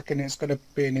I reckon it's going to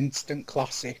be an instant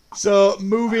classic. So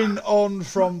moving on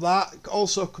from that,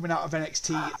 also coming out of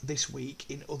NXT this week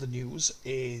in other news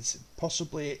is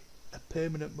possibly a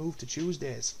permanent move to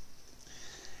Tuesdays.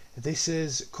 This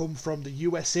has come from the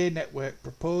USA Network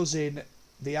proposing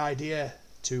the idea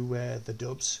to the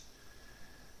Dubs,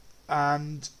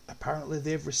 and apparently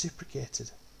they've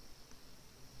reciprocated.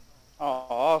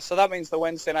 Oh, so that means the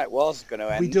Wednesday night was going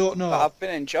to end. We don't know. But I've been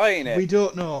enjoying it. We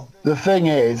don't know. The thing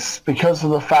is, because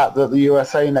of the fact that the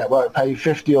USA Network pay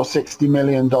 $50 or $60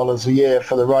 million a year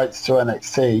for the rights to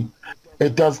NXT,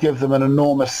 it does give them an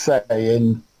enormous say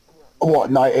in what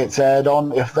night it's aired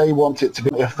on. If they want it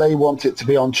to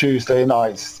be on Tuesday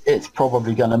nights, it's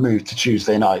probably going to move to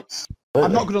Tuesday nights. Really.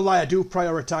 I'm not going to lie, I do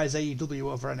prioritise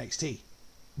AEW over NXT,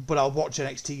 but I'll watch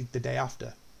NXT the day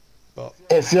after. But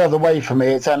it's the other way for me.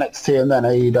 It's NXT and then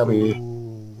AEW.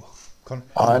 Ooh,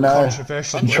 I know.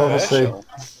 Controversial.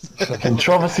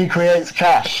 Controversy creates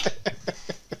cash.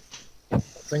 I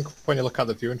think when you look at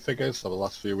the viewing figures over the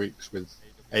last few weeks with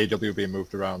AEW being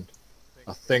moved around,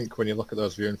 I think when you look at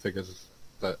those viewing figures,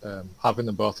 that having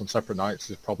them both on separate nights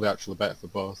is probably actually better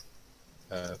for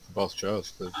both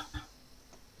shows.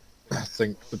 I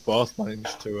think they both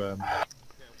managed to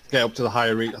get up to the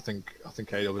higher reach. I think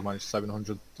AEW managed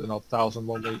 700,000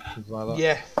 one week, something like that.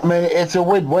 Yeah. I mean, it's a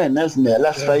win-win, isn't it?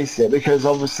 Let's face it, because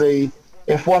obviously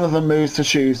if one of them moves to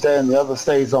Tuesday and the other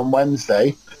stays on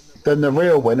Wednesday, then the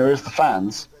real winner is the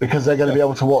fans, because they're going to be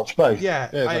able to watch both. Yeah,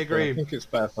 exactly. I agree. I think it's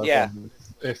better for them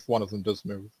if one of them does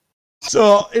move.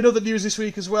 So, in other news this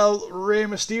week as well, Rey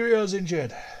Mysterio's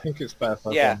injured. I think it's better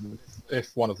for them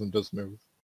if one of them does move.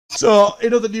 So,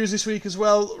 in other news this week as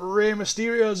well, Rey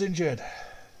Mysterio's injured.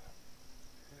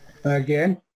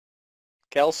 Again?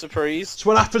 Kel surprise. It's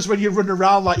what happens when you run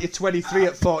around like you're 23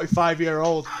 at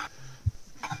 45-year-old.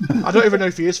 I don't even know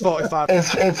if he is 45.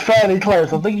 It's fairly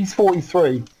close. I think he's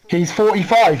 43. He's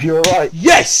 45, you were right.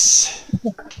 Yes!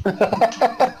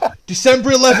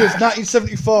 December 11th,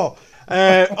 1974.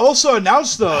 Also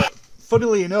announced, though,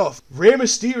 funnily enough, Rey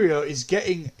Mysterio is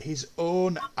getting his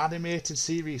own animated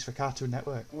series for Cartoon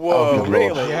Network. Whoa,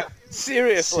 really? Yeah.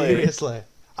 Seriously?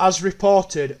 As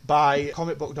reported by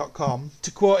comicbook.com,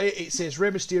 to quote it, it says,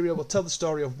 Rey Mysterio will tell the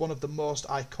story of one of the most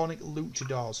iconic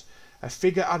luchadors, a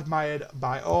figure admired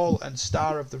by all and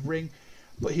star of the ring,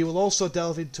 but he will also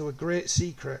delve into a great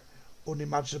secret.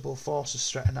 Unimaginable forces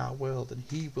threaten our world, and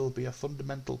he will be a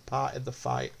fundamental part in the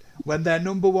fight. When their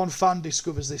number one fan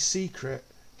discovers this secret,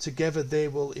 together they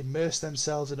will immerse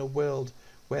themselves in a world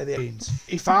where they are.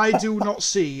 If I do not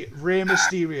see Rey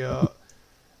Mysterio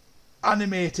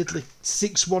animatedly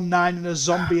 619 and a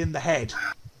zombie in the head,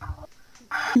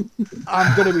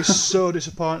 I'm going to be so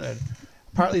disappointed.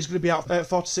 Apparently he's going to be out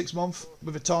 4 to 6 months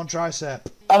with a torn tricep.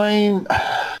 I mean,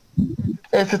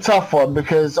 it's a tough one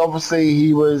because obviously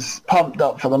he was pumped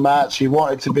up for the match. He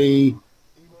wanted it to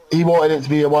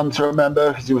be a one to remember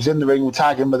because he was in the ring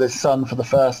tagging with his son for the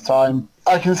first time.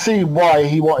 I can see why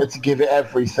he wanted to give it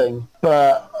everything,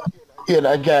 but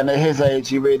again, at his age,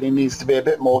 he really needs to be a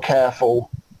bit more careful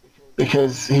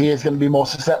because he is going to be more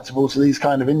susceptible to these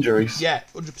kind of injuries. Yeah,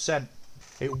 100%.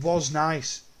 It was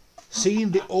nice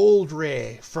seeing the old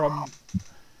Ray from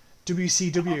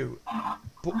WCW,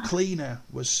 but cleaner,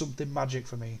 was something magic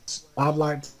for me. I'd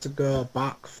like to go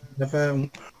back.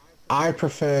 I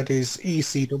preferred his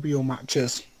ECW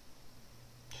matches.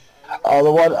 Oh,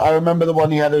 the one I remember, the one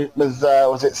he had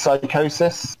was it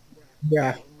Psychosis?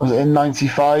 Yeah. Was it in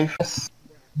 '95?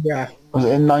 Yeah. Was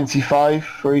it in '95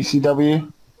 for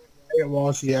ECW? It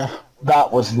was, yeah.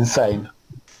 That was insane.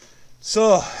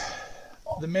 So,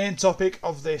 the main topic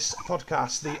of this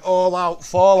podcast, the All Out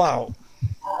Fallout.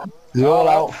 The All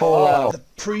Out Fallout. The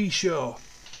pre-show.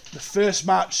 The first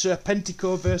match,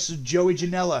 Serpentico versus Joey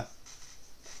Janela.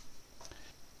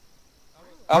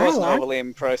 I wasn't overly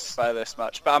impressed by this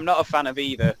match, but I'm not a fan of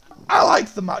either. I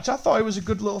liked the match. I thought it was a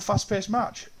good little fast-paced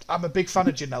match. I'm a big fan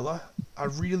of Janela. I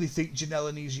really think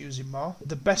Janela needs using more.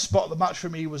 The best spot of the match for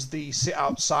me was the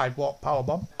sit-outside walk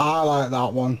powerbomb. I like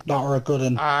that one. That were a good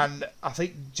one. And I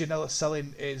think Janela's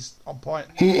selling is on point.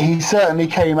 He certainly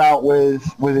came out with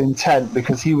intent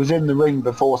because he was in the ring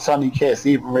before Sonny Kiss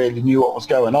even really knew what was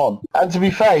going on. And to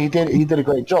be fair, he did a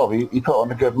great job. He put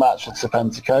on a good match with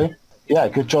Serpentico. Yeah,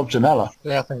 good job, Janela.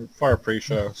 Yeah, I think for a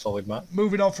pre-show, solid match.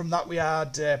 Moving on from that, we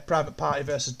had Private Party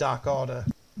versus Dark Order.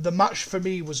 The match for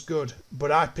me was good, but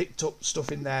I picked up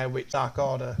stuff in there which Dark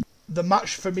Order. The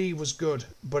match for me was good,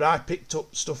 but I picked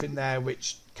up stuff in there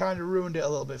which kind of ruined it a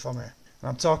little bit for me. And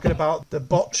I'm talking about the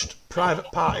botched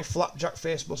Private Party Flapjack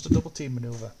Facebuster double team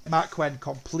maneuver. Mark Quinn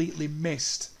completely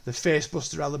missed the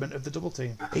Facebuster element of the double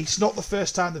team. It's not the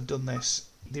first time they've done this.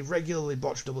 They regularly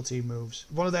botch double team moves.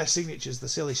 One of their signatures, the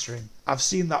silly string. I've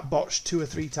seen that botched 2 or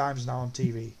 3 times now on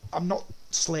TV. I'm not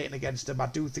slating against them. I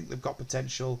do think they've got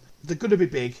potential. They're going to be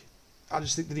big. I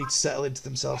just think they need to settle into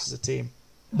themselves as a team.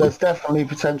 there's definitely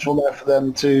potential there for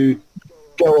them to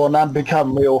go on and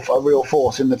become a real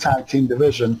force in the tag team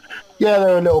division. Yeah,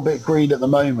 they're a little bit green at the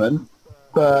moment,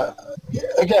 but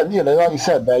again, like you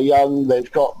said, they're young.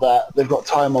 They've got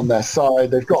time on their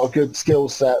side. They've got a good skill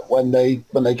set when they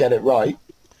get it right.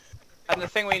 And the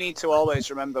thing we need to always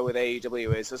remember with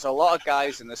AEW is there's a lot of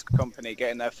guys in this company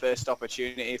getting their first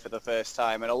opportunity for the first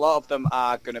time, and a lot of them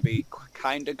are going to be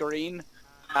kind of green.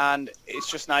 And it's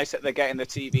just nice that they're getting the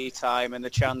TV time and the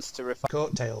chance to refine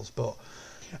coattails, but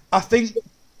I think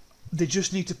they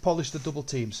just need to polish the double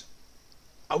teams.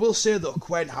 I will say though,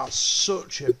 Gwen has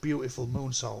such a beautiful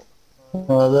moonsault.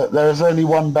 There's only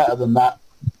one better than that.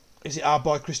 Is it our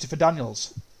boy Christopher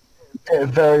Daniels? It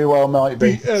very well might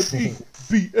be.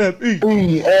 BME.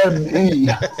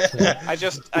 I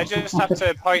just have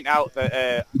to point out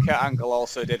that Kurt Angle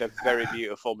also did a very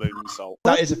beautiful moonsault.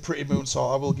 That is a pretty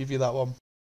moonsault, I will give you that one.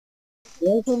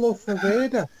 Where's the love for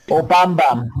Vader? Or Bam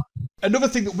Bam. Another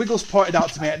thing that Wiggles pointed out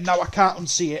to me, and now I can't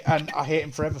unsee it, and I hate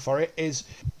him forever for it, is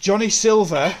Johnny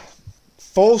Silver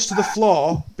falls to the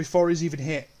floor before he's even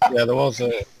hit. Yeah, there was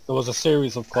a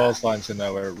series of clotheslines in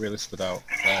there where it really stood out.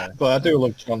 But I do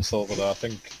love John Silver though. I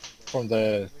think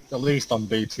at least on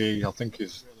BT, I think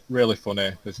he's really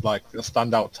funny. He's like a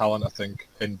standout talent, I think,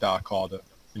 in Dark Order.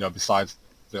 Besides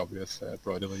the obvious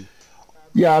Brody Lee.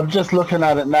 Yeah, I'm just looking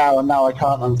at it now, and now I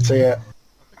can't unsee it.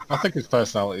 I think his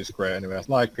personality is great anyway.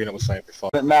 Like Peanut was saying before.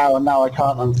 But now I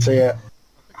can't unsee it.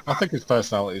 I think his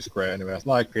personality is great anyway.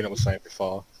 Like Peanut was saying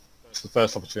before. It's the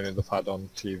first opportunity they've had on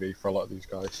TV for a lot of these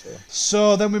guys.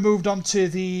 So then we moved on to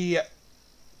the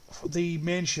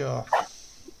main show.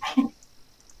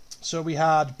 So we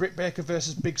had Britt Baker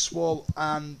versus Big Swole,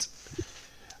 and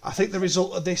I think the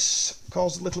result of this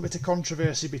caused a little bit of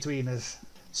controversy between us.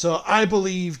 So I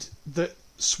believed that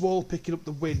Swole picking up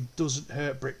the win doesn't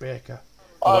hurt Britt Baker.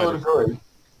 I would agree.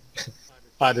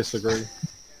 I disagree.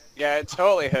 Yeah, it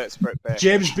totally hurts Britt Baker.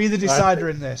 James, be the decider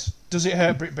in this. Does it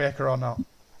hurt Britt Baker or not?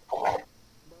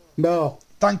 No.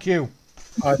 Thank you.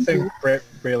 I think Britt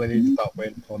really needed that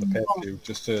win on the pay-per-view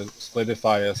just to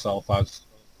solidify herself as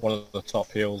one of the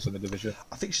top heels in the division.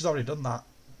 I think she's already done that.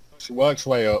 She works her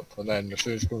way up, and then as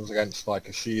soon as she comes against like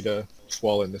Ashida,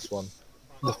 Swole in this one,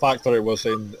 the fact that it was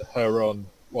in her own,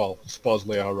 well,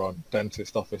 supposedly her own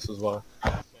dentist office as well,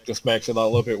 just makes it that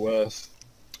little bit worse.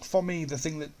 For me, the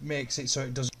thing that makes it so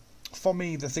it doesn't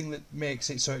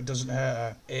hurt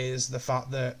her is the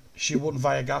fact that she won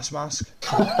via gas mask.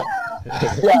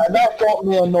 Yeah, that got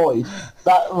me annoyed.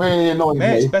 That really annoyed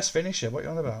Mate, me. it's best finisher. What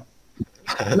are you on about?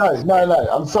 No,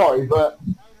 I'm sorry, but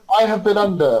I have been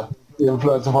under the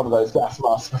influence of one of those gas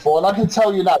masks before, and I can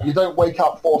tell you now, you don't wake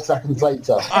up 4 seconds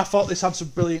later. I thought this had some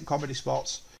brilliant comedy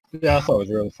spots. Yeah, I thought it was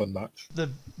a really fun match. The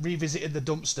revisiting the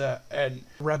dumpster and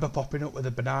Reba popping up with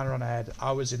a banana on her head,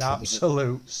 I was in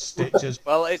absolute stitches.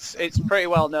 Well, it's pretty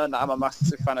well known that I'm a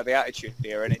massive fan of the Attitude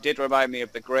Era, and it did remind me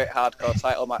of the great hardcore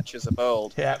title matches of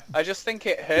old. Yeah. I just think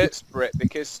it hurts Britt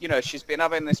because, she's been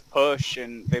having this push,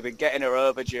 and they've been getting her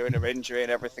over during her injury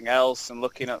and everything else, and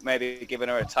looking at maybe giving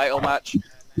her a title match.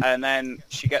 And then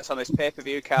she gets on this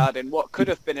pay-per-view card in what could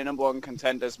have been a number one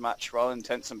contenders match for all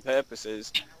intents and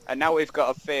purposes. And now we've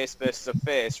got a face versus a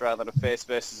face rather than a face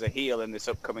versus a heel in this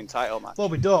upcoming title match. Well,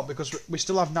 we don't, because we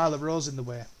still have Nyla Rose in the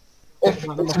way.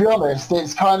 To be honest,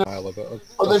 it's kind of... I love it.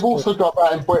 But they've also got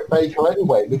that in Britt Baker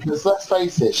anyway, because let's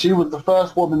face it, she was the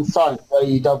first woman signed to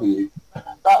AEW.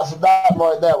 That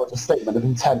right there was a statement of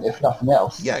intent, if nothing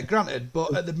else. Yeah, granted,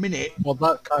 but at the minute... Well,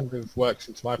 that kind of works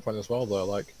into my point as well, though.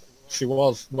 Like, she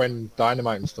was, when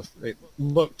Dynamite and stuff, it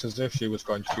looked as if she was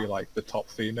going to be, like, the top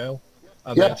female.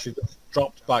 And then she just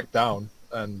dropped back down,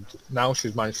 and now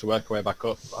she's managed to work her way back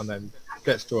up, and then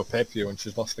gets to a pay-per-view, and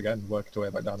she's lost again, worked her way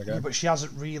back down again. Yeah, but she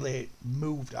hasn't really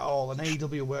moved at all, and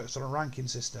AEW works on a ranking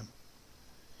system.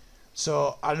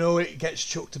 So I know it gets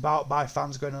chucked about by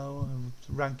fans going, oh,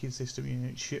 ranking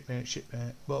system, shit mate.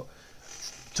 But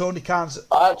Tony Khan's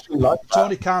I actually like that.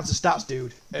 Tony Khan's a stats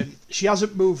dude, and she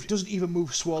hasn't moved, doesn't even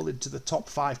move Swole into the top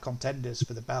 5 contenders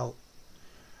for the belt.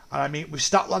 And I mean, with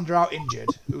Statlander out injured,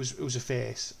 who's a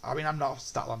face, I mean, I'm not a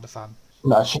Statlander fan.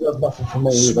 No, she does nothing for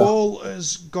me either. Swole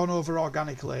has gone over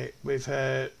organically with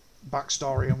her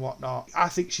backstory and whatnot. I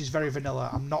think she's very vanilla.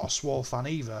 I'm not a Swole fan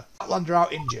either. Statlander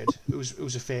out injured,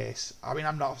 who's a face, I mean,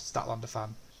 I'm not a Statlander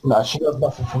fan. No, she does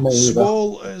nothing for me either.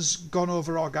 Swole has gone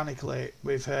over organically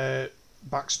with her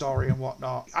backstory and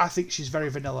whatnot. I think she's very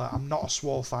vanilla. I'm not a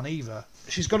Swole fan either.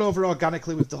 She's gone over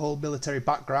organically with the whole military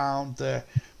background, the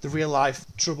real life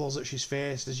troubles that she's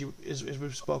faced, as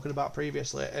we've spoken about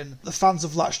previously, and the fans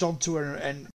have latched onto her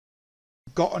and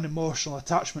got an emotional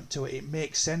attachment to it, it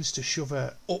makes sense to shove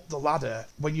her up the ladder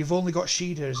when you've only got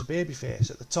Shida as a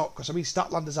babyface at the top. Because, I mean,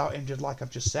 Statlander's out injured, like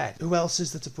I've just said. Who else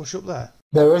is there to push up there?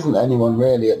 There isn't anyone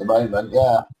really at the moment,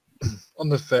 yeah. On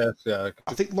the face, yeah.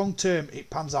 I think long term it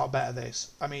pans out better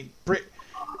this. I mean, Britt,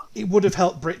 it would have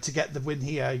helped Britt to get the win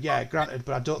here, yeah, granted,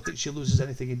 but I don't think she loses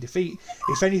anything in defeat.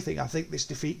 If anything, I think this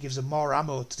defeat gives her more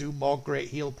ammo to do more great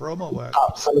heel promo work.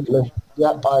 Absolutely.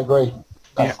 Yep, I agree.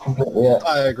 That's completely it.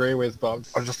 I agree with, but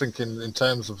I'm just thinking in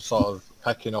terms of sort of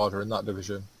pecking order in that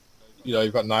division. You know,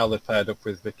 you've got Nyla paired up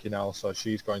with Vicky now, so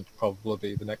she's going to probably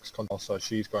be the next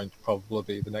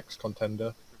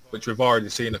contender, which we've already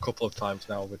seen a couple of times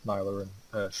now with Nyla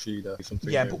and Shida.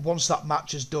 Yeah, but once that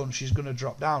match is done, she's going to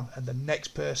drop down, and the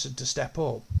next person to step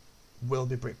up will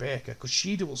be Britt Baker, because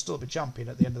Shida will still be champion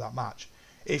at the end of that match.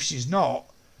 If she's not,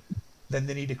 then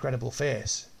they need a credible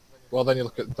face. Well, then you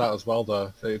look at that as well,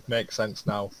 though. It makes sense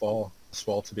now for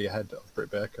Swole to be ahead of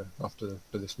Britt Baker after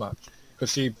this match.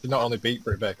 Because she not only beat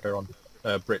Britt Baker on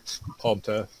Britt's home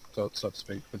turf, so to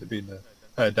speak, with it being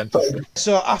the dentistry.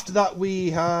 So after that,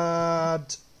 we had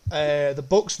the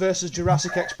Bucks versus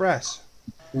Jurassic Express.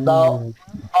 Now,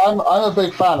 I'm a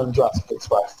big fan of Jurassic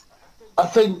Express. I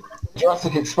think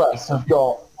Jurassic Express have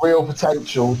got real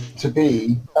potential to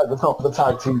be at the top of the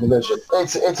tag team division.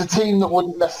 It's a team that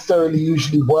wouldn't necessarily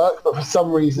usually work, but for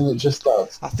some reason it just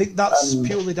does. I think that's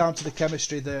purely down to the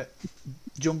chemistry that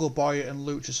Jungle Boy and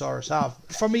Luchasaurus have.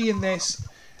 For me in this,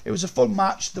 it was a fun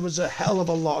match. There was a hell of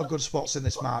a lot of good spots in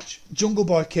this match. Jungle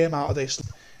Boy came out of this.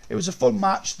 It was a fun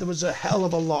match. There was a hell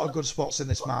of a lot of good spots in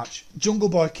this match. Jungle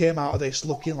Boy came out of this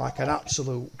looking like an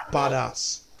absolute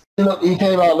badass. Look, he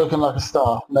came out looking like a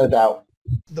star, no doubt.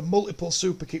 The multiple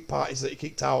super kick parties that he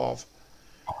kicked out of.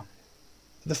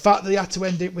 The fact that he had to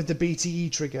end it with the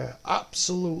BTE trigger.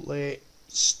 Absolutely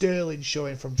sterling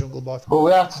showing from Jungle Boy. Well,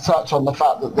 we have to touch on the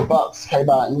fact that the Bucks came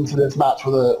out into this match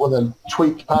with a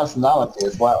tweaked personality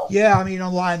as well. Yeah, I mean,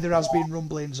 online there has been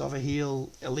rumblings of a heel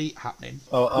elite happening.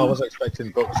 I was expecting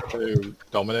Bucks to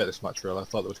dominate this match, really. I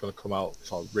thought they was going to come out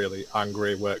sort of really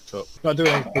angry, worked up. Not doing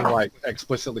anything like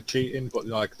explicitly cheating, but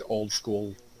like the old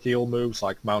school heel moves,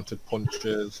 like mounted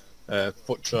punches,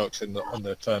 foot chokes on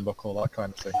the turnbuckle, that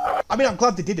kind of thing. I mean, I'm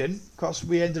glad they didn't, because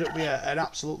we ended up with an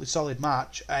absolutely solid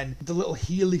match, and the little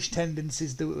heelish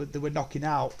tendencies that they were knocking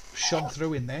out shone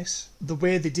through in this. The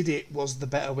way they did it was the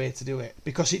better way to do it,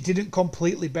 because it didn't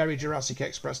completely bury Jurassic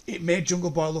Express. It made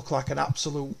Jungle Boy look like an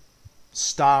absolute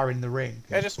star in the ring.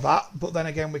 Yeah, just that, but then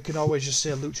again, we can always just say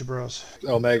Lucha Bros.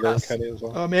 Omega and Kenny as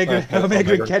well. Omega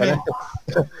and Kenny.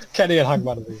 Kenny and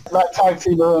Hangman. That tag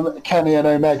team, Kenny and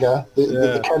Omega,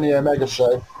 the Kenny Omega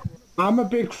show. I'm a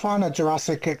big fan of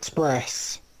Jurassic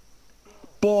Express,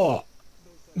 but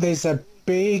there's a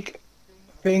big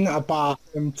thing about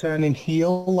them turning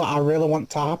heel that I really want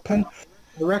to happen.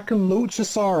 I reckon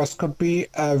Luchasaurus could be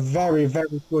a very,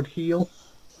 very good heel.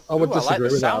 I would disagree I like the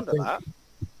with sound that. of that.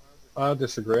 I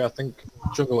disagree. I think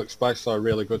Jungle Express are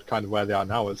really good kind of where they are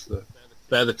now.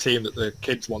 They're the team that the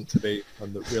kids want to be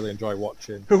and that really enjoy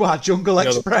watching. Who are Jungle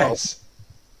Express?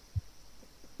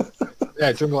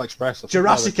 Yeah, Jungle Express.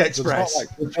 Jurassic Express.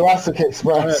 Jurassic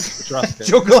Express.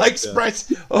 Jungle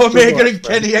Express. Omega and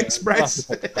Kenny Express.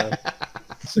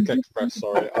 Jurassic Express,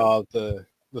 sorry, are the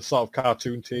sort of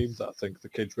cartoon teams that I think the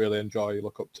kids really enjoy,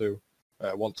 look up to,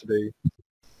 want to be.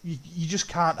 You just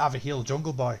can't have a heel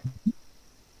Jungle Boy.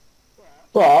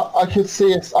 But I could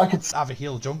Have a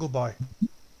heel Jungle Boy.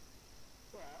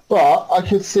 But I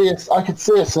could see a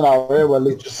scenario where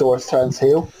Luchasaurus turns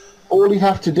heel. All you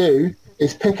have to do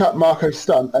is pick up Marco's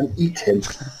stunt and eat him.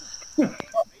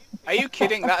 Are you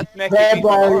kidding? That'd make him even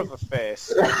more of a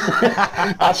face.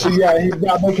 Actually, yeah, he's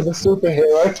now making a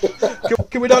superhero.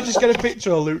 Can we not just get a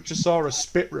picture of Luchasaurus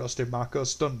spit roasting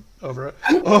Marco's stunt over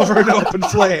an open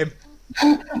flame?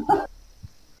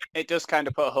 It does kind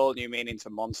of put a whole new meaning to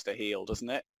Monster Heel, doesn't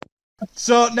it?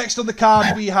 So next on the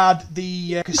card we had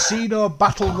the Casino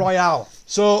Battle Royale.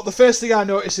 So the first thing I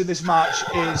noticed in this match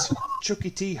is Chucky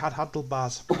T had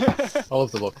handlebars. I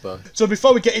love the look though. So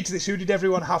before we get into this, who did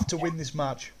everyone have to win this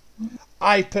match?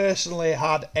 I personally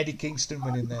had Eddie Kingston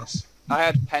winning this. I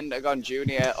had Pentagon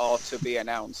Jr. or to be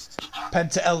announced.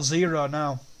 Penta L0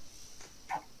 now.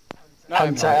 No,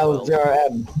 Penta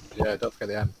L0M. Yeah, don't forget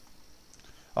the M.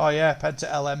 Oh yeah,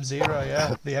 Penta LM0,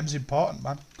 yeah. The M's important,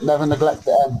 man. Never neglect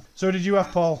the M. So did you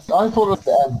have Paul? I thought it was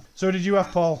the M. So did you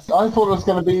have Paul? I thought it was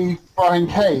going to be Brian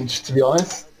Cage, to be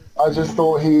honest. I just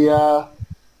thought he'd had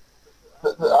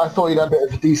a bit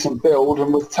of a decent build,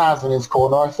 and with Taz in his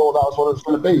corner, I thought that was what it was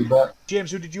going to be. But James,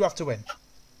 who did you have to win?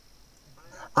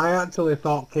 I actually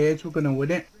thought Cage were going to win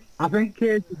it. I think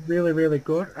Cage is really, really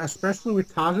good, especially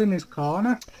with Taz in his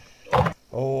corner.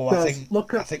 Oh, I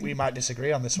Because think we might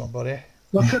disagree on this one, buddy.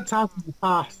 look at Taz in the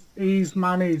past. He's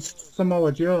managed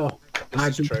Samoa Joe.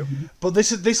 This is true. But this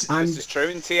This is true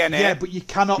in TNA. yeah, but you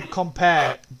cannot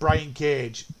compare Brian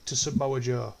Cage to Samoa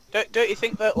Joe. Don't you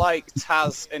think that like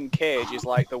Taz and Cage is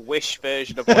like the Wish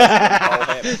version of Paul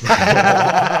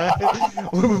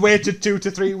We waited 2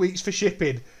 to 3 weeks for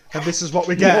shipping, and this is what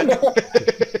we get.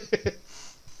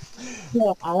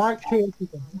 Yeah, I like Cage.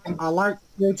 I like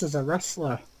Cage as a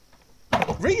wrestler.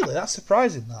 Really, that's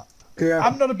surprising. That Yeah.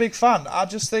 I'm not a big fan. I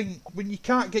just think when you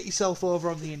can't get yourself over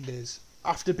on the Indies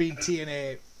after being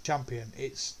TNA champion,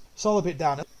 it's all a bit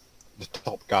down. The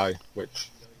top guy, which,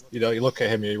 you look at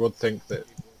him, you would think that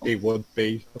he would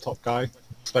be a top guy,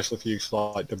 especially if you use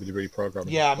like WWE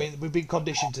programming. Yeah, I mean, we've been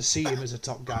conditioned to see him as a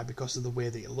top guy because of the way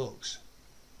that he looks.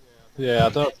 Yeah,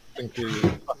 I think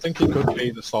he could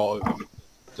be the sort of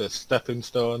the stepping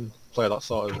stone, play that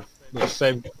sort of the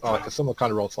same, like a similar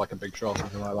kind of role to like a Big Show or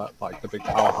something like that, like the big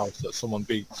powerhouse that someone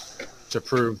beats to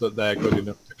prove that they're good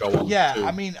enough to go on. Yeah,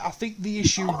 I mean, I think the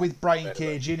issue with Brian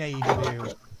Cage in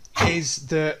AEW is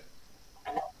that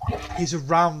he's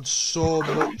around so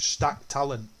much stacked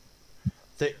talent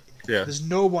that there's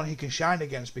no one he can shine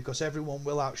against because everyone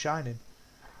will outshine him.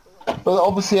 But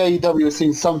obviously AEW has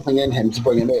seen something in him to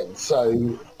bring him in,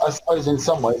 so I suppose in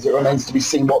some ways it remains to be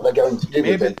seen what they're going to do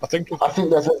with him. I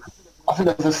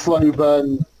think there's a slow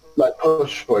burn like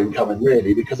push for him coming,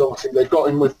 really, because obviously they've got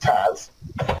him with Taz,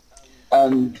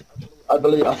 and I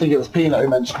think it was Pino who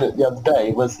mentioned it the other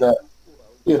day, was that,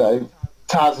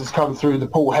 Taz has come through the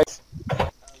Paul Hayes,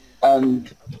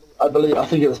 and I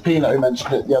think it was Pino who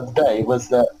mentioned it the other day, was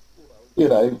that,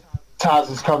 Taz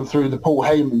has come through the Paul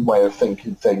Heyman way of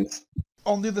thinking things.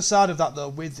 On the other side of that, though,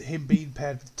 with him being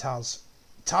paired with Taz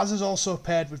is also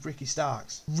paired with Ricky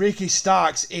Starks. Ricky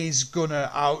Starks is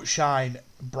gonna outshine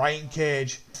Brian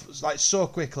Cage like so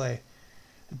quickly.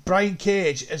 Brian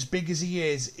Cage, as big as he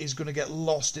is gonna get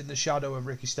lost in the shadow of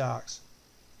Ricky Starks.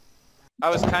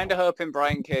 I was kind of hoping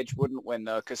Brian Cage wouldn't win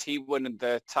though, because he won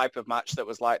the type of match that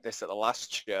was like this at the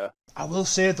last show. I will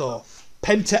say though,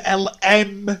 Penta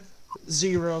LM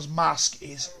Zero's mask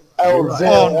is Zero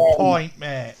on point,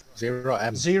 mate. Zero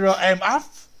M.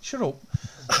 Shut up.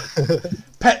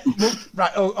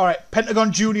 Right, all right.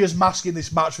 Pentagon Junior's mask in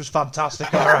this match was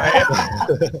fantastic. All right.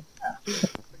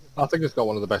 I think it's got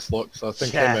one of the best looks. I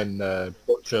think him and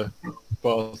Butcher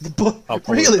both.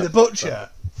 The Butcher.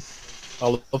 I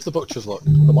love the Butcher's look.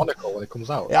 The monocle when it comes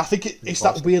out. Yeah, I think it's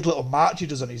that weird little march he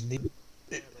does on his knee.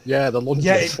 The lunges.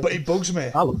 Yeah, but it bugs me.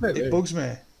 I love it. It bugs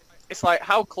me. It's like,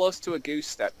 how close to a goose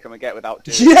step can we get without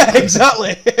doing it? Yeah,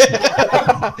 exactly.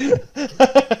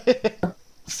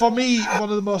 For me, one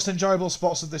of the most enjoyable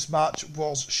spots of this match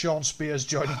was Sean Spears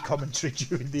joining commentary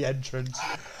during the entrance.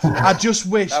 I just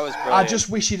wish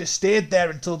he'd have stayed there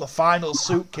until the final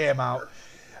suit came out.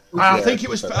 And I think it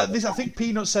was. I think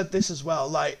Peanut said this as well.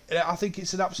 Like, I think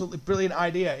it's an absolutely brilliant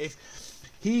idea. If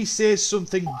he says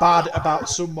something bad about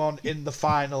someone in the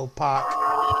final pack,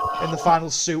 in the final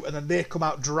suit, and then they come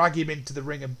out, drag him into the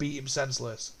ring, and beat him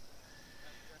senseless.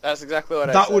 That's exactly what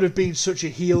I said. That would have been such a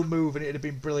heel move, and it'd have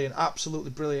been brilliant, absolutely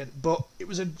brilliant. But it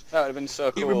was that would have been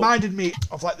so cool. It reminded me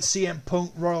of like the CM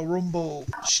Punk Royal Rumble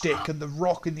shtick and The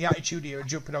Rock in the Attitude Era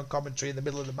jumping on commentary in the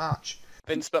middle of the match.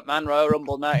 Vince McMahon Royal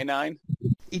Rumble '99.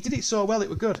 He did it so well, it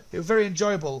was good. It was very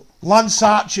enjoyable. Lance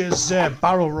Archer's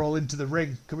barrel roll into the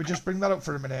ring. Can we just bring that up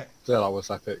for a minute? Yeah, that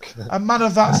was epic. A man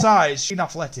of that size,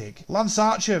 athletic. Lance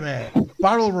Archer, mate.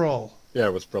 Barrel roll. Yeah,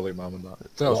 it was a brilliant moment,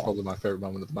 that was probably my favourite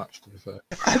moment of the match, to be fair.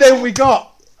 And then we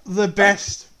got the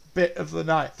best bit of the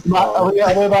night. Matt, are we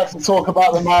about to talk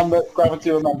about the man that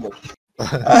Gravity remembered?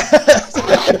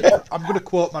 I'm going to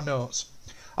quote my notes.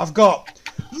 I've got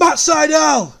Matt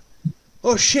Sydal.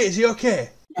 Oh shit, is he okay?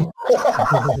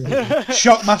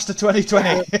 Shockmaster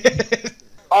 2020.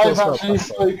 I've actually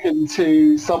spoken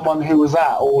to someone who was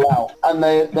at All Out, and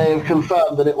they have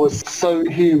confirmed that it was so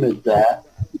humid there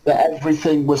that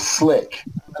everything was slick.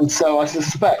 And so I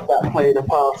suspect that played a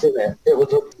part in it. It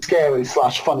was a scary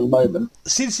 / funny moment.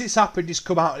 Since it's happened, he's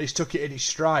come out and he's took it in his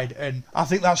stride, and I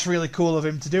think that's really cool of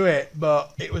him to do it,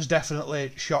 but it was definitely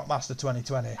Shockmaster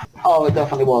 2020. Oh, it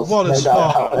definitely was. What a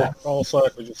spot. Also,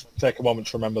 if we just take a moment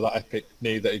to remember that epic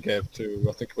knee that he gave to,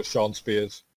 I think it was Sean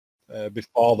Spears,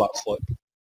 before that slip. It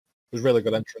was a really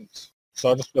good entrance.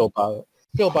 So I just feel bad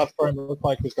for him. It looked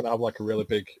like he was going to have like a really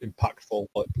big, impactful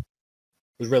flip.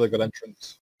 It was a really good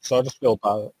entrance. So I just feel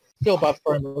bad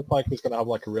for him. It looked like he was going to have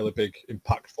like a really big,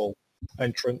 impactful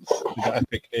entrance. He got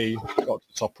epic knee, got to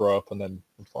the top rope, and then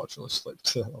unfortunately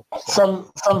slipped.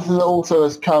 Something that also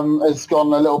has gone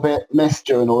a little bit missed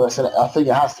during all this, and I think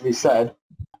it has to be said.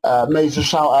 Major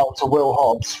shout out to Will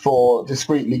Hobbs for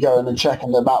discreetly going and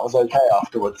checking that Matt was okay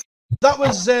afterwards. That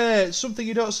was something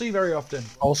you don't see very often.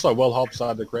 Also, Will Hobbs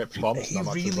had a great performance He in that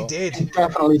match as really well. did. He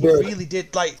definitely He did. really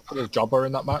did. Like, For his jobber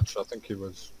in that match, I think he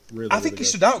was really, I think really he good.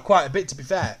 stood out quite a bit, to be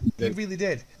fair. He Yeah. really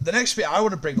did. The next bit I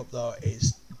want to bring up, though,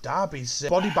 is Darby's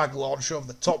body bag launch over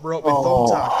the top rope with Oh.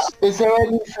 thumbtacks. Is there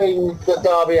anything that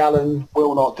Darby Allin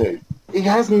will not do? He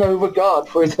has no regard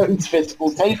for his own physical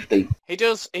safety. He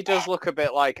does look a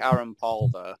bit like Aaron Paul,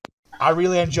 though. I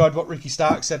really enjoyed what Ricky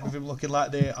Stark said with him looking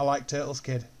like the I Like Turtles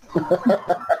kid.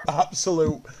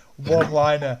 Absolute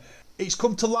one-liner. It's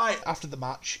come to light after the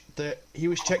match that he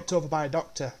was checked over by a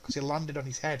doctor because he landed on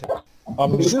his head.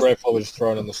 I'm just grateful he was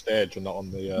thrown on the stage and not on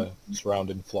the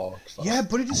surrounding floor. 'Cause that's- Yeah,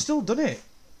 but he'd have still done it.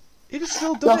 He'd have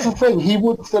still done That's the it. thing, he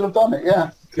would still have done it,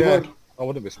 yeah. He Yeah, would. I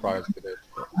wouldn't be surprised if he did.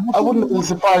 I wouldn't have been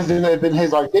surprised if it had been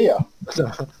his idea.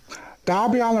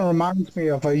 Darby Allin reminds me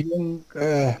of a young,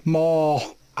 more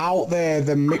out there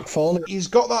than Mick Foley. He's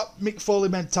got that Mick Foley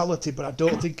mentality, but I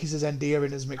don't think he's as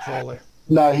endearing as Mick Foley.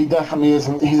 No, he definitely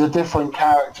isn't. He's a different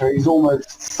character. He's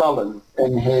almost sullen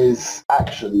in his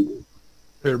action.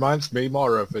 He reminds me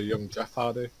more of a young Jeff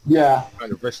Hardy. Yeah,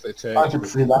 Kind of risk they take. I can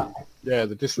see that. Yeah,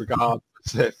 the disregard for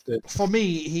safety. For me,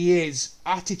 he is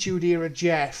Attitude Era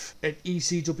Jeff and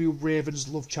ECW Raven's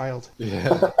love child. Yeah,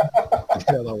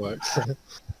 yeah, that works.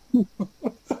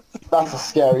 That's a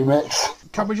scary mix.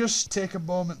 Can we just take a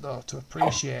moment, though, to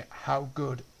appreciate how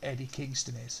good Eddie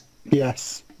Kingston is?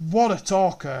 Yes. What a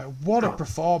talker, what a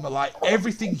performer. Like,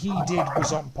 everything he did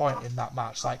was on point in that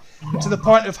match. Like, to the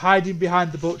point of hiding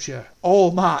behind the butcher.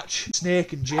 All match,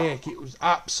 Snake and Jake, it was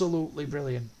absolutely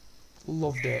brilliant.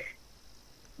 Loved it.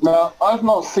 Now, I've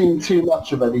not seen too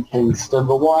much of Eddie Kingston,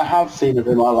 but what I have seen of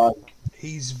him I like.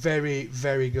 He's very,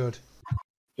 very good.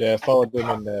 Yeah, followed him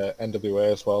in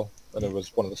NWA as well, and it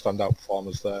was one of the standout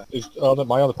performers there.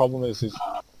 My other problem is he's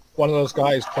one of those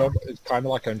guys. It's kind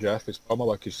of like MJF. His promo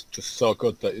work is just so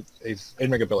good that his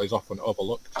in-ring ability is often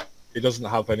overlooked. He doesn't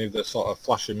have any of the sort of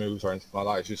flashy moves or anything like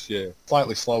that. It's just your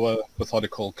slightly slower,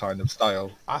 methodical kind of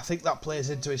style. I think that plays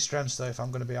into his strengths, though, if I'm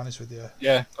going to be honest with you.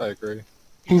 Yeah, I agree.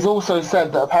 He's also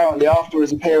said that apparently after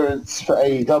his appearance for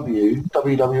AEW,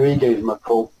 WWE gave him a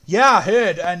call. Yeah, I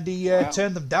heard, and he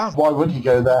turned them down. Why would he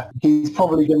go there? He's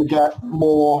probably going to get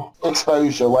more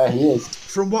exposure where he is.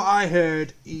 From what I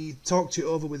heard, he talked it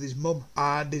over with his mum,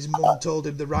 and his mum told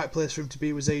him the right place for him to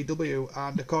be was AEW,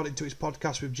 and according to his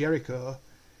podcast with Jericho,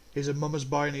 he's a mama's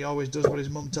boy and he always does what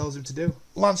his mum tells him to do.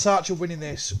 Lance Archer winning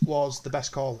this was the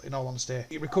best call, in all honesty.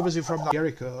 It recovers him from that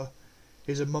Jericho.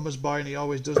 He's a mama's boy and he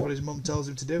always does what his mum tells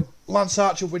him to do. Lance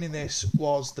Archer winning this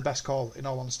was the best call, in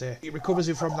all honesty. It recovers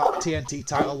him from that TNT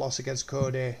title loss against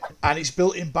Cody, and it's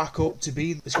built him back up to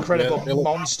be this credible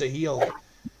monster heel.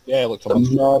 Yeah, it looked The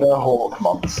Murder Hawk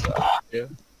monster. Yeah.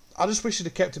 I just wish they'd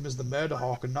have kept him as the Murder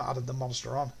Hawk and not added the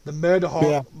monster on. The Murder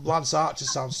Hawk Lance Archer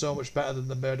sounds so much better than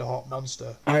the Murder Hawk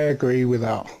monster. I agree with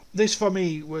that. This for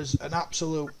me was an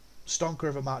absolute stonker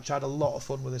of a match. I had a lot of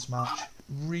fun with this match.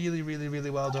 Really, really, really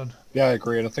well done. Yeah, I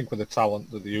agree, and I think with the talent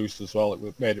that they used as well,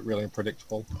 it made it really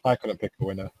unpredictable. I couldn't pick a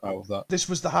winner out of that. This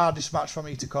was the hardest match for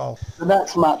me to call. The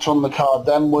next match on the card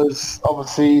then was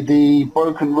obviously the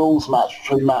Broken Rules match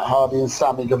between Matt Hardy and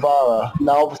Sammy Guevara.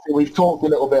 Now obviously we've talked a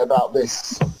little bit about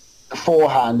this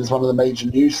beforehand as one of the major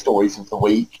news stories of the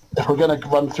week. If we're going to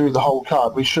run through the whole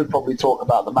card, we should probably talk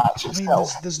about the match I mean,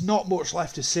 itself. there's not much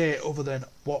left to say other than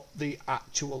what the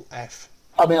actual F.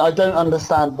 I mean, I don't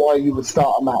understand why you would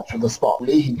start a match with a spot.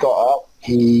 He got up,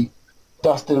 he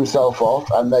dusted himself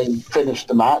off, and they finished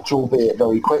the match, albeit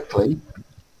very quickly.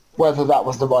 Whether that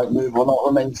was the right move or not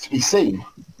remains to be seen.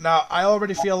 Now, I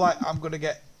already feel like I'm going to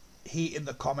get heat in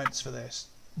the comments for this,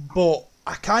 but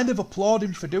I kind of applaud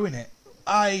him for doing it.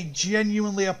 I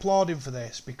genuinely applaud him for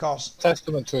this because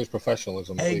Testament to his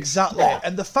professionalism. at least. exactly,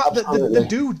 and the fact that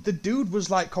the dude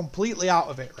was like completely out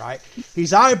of it, right?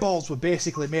 His eyeballs were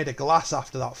basically made of glass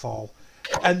after that fall,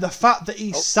 and the fact that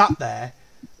he sat there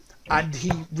and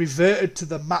he reverted to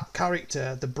the Matt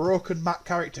character, the broken Matt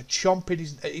character, chomping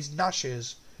his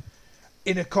gnashes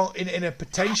in a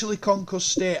potentially concussed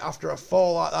state after a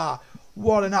fall like that.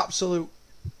 What an absolute,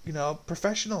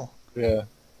 professional. Yeah.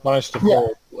 Managed to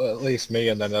fool at least me,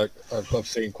 and then I've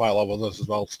seen quite a lot of others as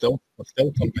well. I'm still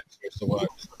convinced it's the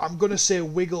works. I'm gonna say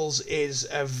Wiggles is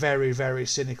a very, very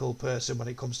cynical person when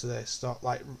it comes to this,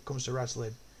 comes to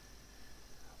wrestling.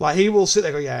 Like, he will sit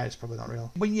there and go, yeah, it's probably not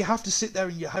real. When you have to sit there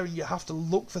and you have to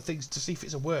look for things to see if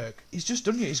it's a work, he's just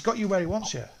done you. He's got you where he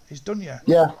wants you. He's done you.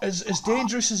 Yeah. As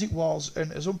dangerous as it was and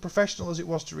as unprofessional as it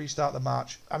was to restart the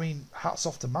match, I mean, hats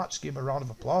off to Match. Give him a round of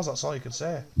applause. That's all you can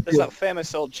say. There's that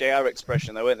famous old JR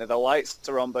expression, though, isn't there? The lights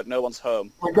are on, but no one's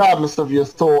home. Regardless of your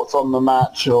thoughts on the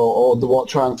match or what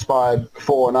transpired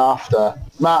before and after,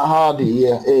 Matt Hardy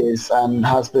is and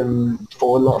has been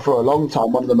for a long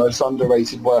time one of the most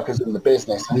underrated workers in the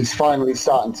business, and he's finally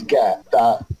starting to get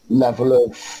that level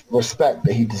of respect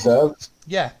that he deserves.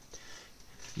 Yeah.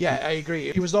 Yeah, I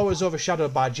agree. He was always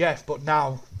overshadowed by Jeff, but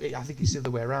now I think it's the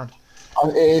other way around.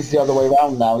 It is the other way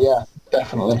around now, yeah,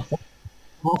 definitely.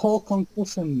 The whole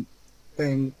concussion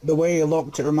thing, the way he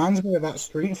looked, it reminds me of that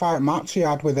street fight match he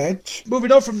had with Edge.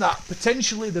 Moving on from that,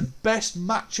 potentially the best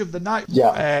match of the night.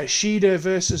 Yeah. Shida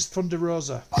versus Thunder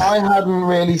Rosa. I hadn't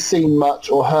really seen much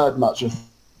or heard much of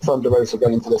Thunder Rosa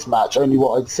going into this match, only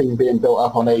what I'd seen being built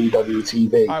up on AEW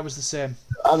TV. I was the same.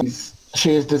 And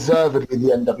she is deservedly the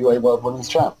NWA World Women's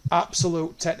Champ.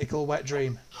 Absolute technical wet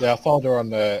dream. Yeah, I followed her on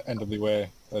the NWA,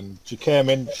 and she came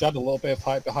in, she had a little bit of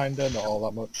hype behind her, not all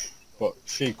that much, but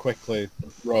she quickly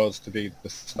rose to be the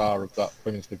star of that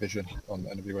women's division on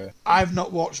the NWA. I've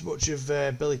not watched much of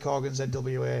Billy Corgan's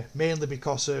NWA, mainly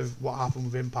because of what happened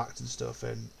with Impact and stuff,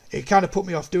 and it kind of put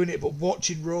me off doing it, but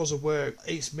watching Rosa work,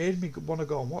 it's made me want to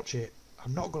go and watch it.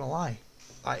 I'm not going to lie.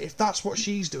 Like, if that's what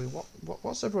she's doing,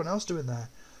 what's everyone else doing there?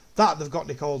 That they've got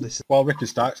Nick Aldis. Well, Ricky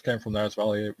Starks came from there as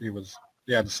well. He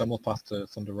had a similar path to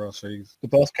Thunder Rosa. They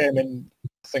both came in,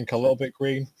 I think, a little bit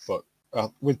green, but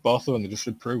with both of them, they just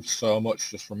improved so much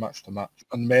just from match to match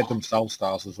and made themselves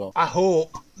stars as well. I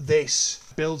hope this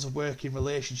builds a working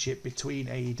relationship between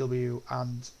AEW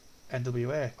and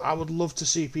NWA. I would love to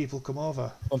see people come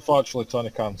over. Unfortunately, Tony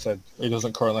Khan said he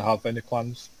doesn't currently have any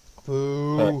plans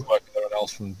to work with anyone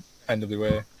else from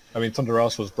NWA. I mean, Thunder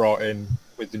Rosa was brought in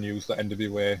with the news that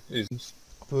NWA is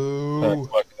working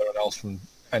with anyone else from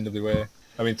NWA.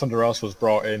 I mean, Thunder Rosa was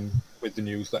brought in with the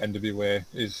news that NWA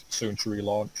is soon to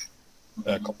relaunch,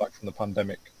 come back from the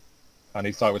pandemic, and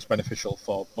he thought it was beneficial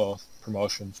for both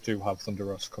promotions to have Thunder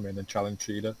Rosa come in and challenge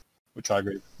Shida, which I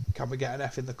agree. Can we get an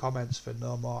F in the comments for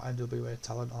no more NWA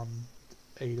talent on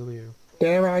AEW?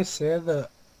 Dare I say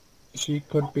that she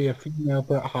could be a female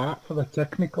Bret Hart for the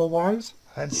technical wise?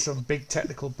 And some big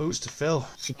technical boots to fill.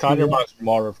 She kind of reminds me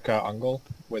more of Kurt Angle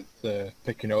with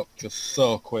picking up just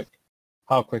so quick.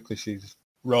 How quickly she's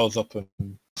rose up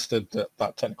and stood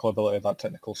that technical ability, that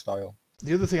technical style.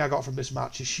 The other thing I got from this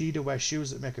match is Shida wears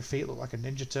shoes that make her feet look like a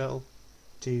Ninja Turtle.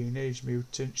 Teenage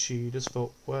Mutant Shida's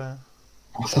footwear.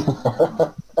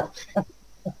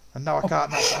 And now I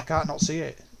can't not see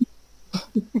it.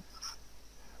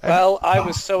 Well, I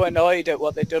was so annoyed at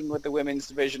what they'd done with the women's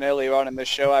division earlier on in the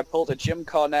show. I pulled a Jim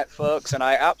Cornette, folks, and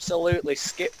I absolutely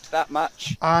skipped that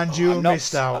match. And you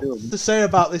missed out. To say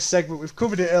about this segment, we've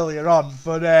covered it earlier on,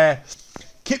 but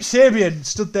Kip Sabian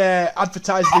stood there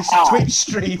advertising this Twitch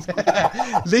stream.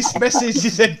 This message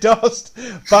is endorsed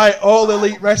by All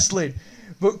Elite Wrestling.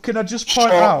 But can I just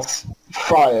point out?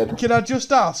 Fired. Can I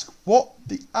just ask, what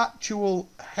the actual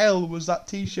hell was that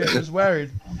T-shirt he was wearing?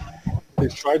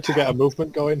 He's trying to get a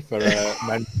movement going for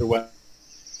men to wear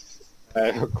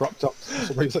crop tops for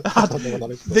some reason. I don't know what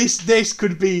that is. This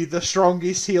could be the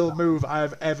strongest heel move I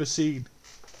have ever seen.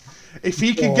 If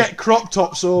he can get crop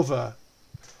tops over,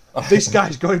 this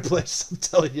guy's going places, I'm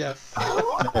telling you.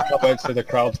 I can't wait to see the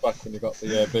crowds back when you got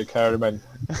the big hairy men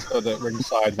at the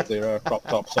ringside with their crop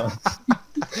tops on.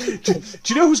 Do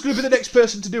you know who's going to be the next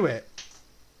person to do it?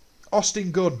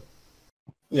 Austin Gunn.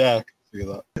 Yeah, I can see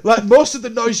that. Like, most of the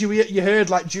noise you heard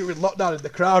like during lockdown in the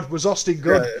crowd was Austin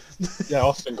Gunn. Yeah,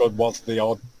 Austin Gunn was the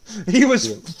odd. He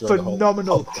was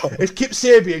phenomenal. If Kip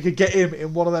Sabian could get him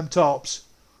in one of them tops.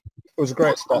 It was a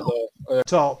great spot though.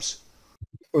 Tops.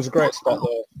 It was a great spot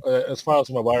though. As far as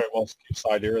I'm aware, it was Kip's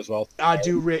idea as well. I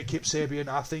do rate Kip Sabian.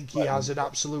 I think he has an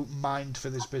absolute mind for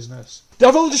this business.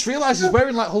 I've only just realised he's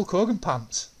wearing like Hulk Hogan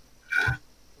pants.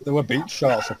 They were beach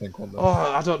shorts, I think, weren't they? Oh,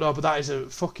 I don't know, but that is a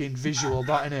fucking visual,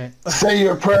 that, innit? Say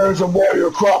your prayers and wear your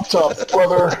crop top,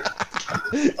 brother.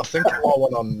 I think the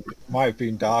one on might have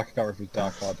been dark. I can't remember if it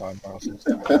was dark or down or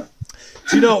something.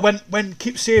 Do you know, when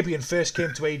Kip Sabian first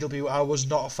came to AEW, I was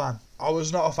not a fan. I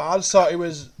just thought he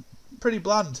was pretty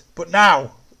bland. But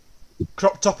now,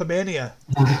 crop top mania.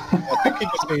 I think he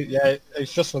just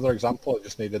it's just another example. It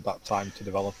just needed that time to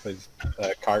develop his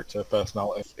character,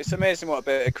 personality. It's amazing what a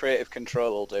bit of creative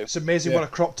control will do. It's amazing what a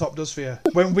crop top does for you.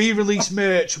 When we release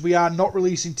merch, we are not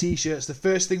releasing t-shirts. The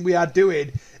first thing we are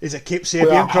doing is a Kip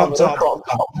Sabian crop top.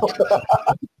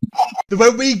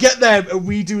 When we get them and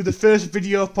we do the first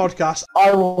video podcast,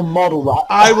 I will model that.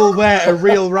 I will wear a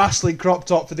real wrestling crop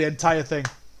top for the entire thing.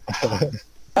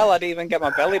 Hell, I'd even get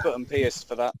my belly button pierced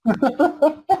for that.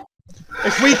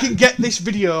 If we can get this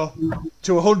video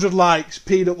to 100 likes,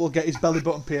 Peanut will get his belly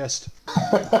button pierced.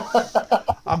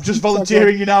 I'm just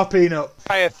volunteering you now, Peanut.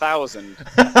 Try 1,000.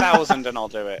 1,000 and I'll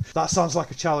do it. That sounds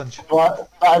like a challenge. Right,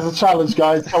 that is a challenge,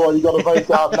 guys. Come on, you got to vote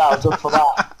out now just for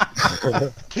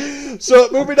that. So,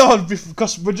 moving on,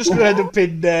 because we're just going to end up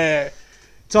in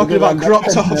talking about crop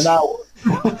tops.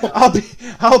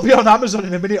 I'll be on Amazon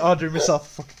in a minute ordering myself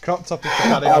a fucking crop top if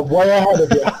I can. I'm way ahead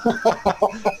of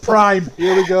you. Prime,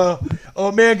 here we go.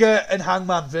 Omega and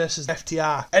Hangman versus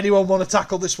FTR. Anyone want to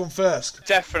tackle this one first?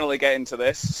 Definitely get into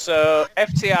this. So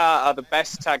FTR are the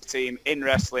best tag team in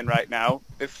wrestling right now.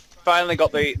 They've finally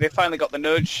got the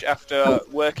nudge after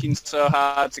working so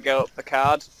hard to get up the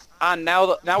card. And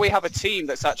now we have a team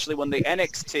that's actually won the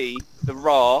NXT, the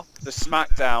Raw, the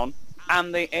SmackDown,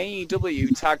 and the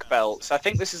AEW tag belts. I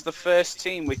think this is the first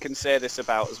team we can say this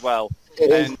about as well.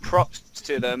 And props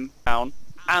to them.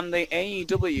 And the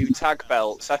AEW tag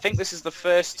belts. I think this is the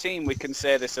first team we can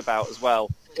say this about as well.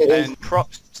 And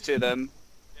props to them.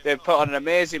 They've put on an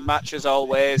amazing match as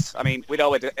always. I mean, we'd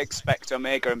always expect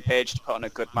Omega and Page to put on a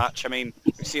good match. I mean,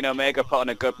 we've seen Omega put on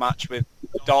a good match with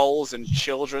dolls and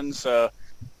children, so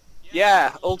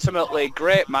yeah, ultimately,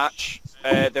 great match.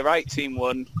 The right team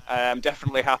won. I'm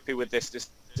definitely happy with this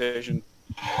decision.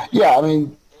 Yeah, I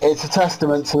mean, it's a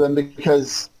testament to them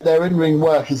because their in-ring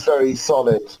work is very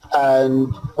solid.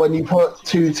 And when you put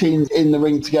two teams in the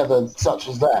ring together, such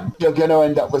as them, you're going to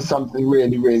end up with something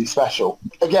really, really special.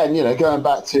 Again, you know, going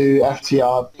back to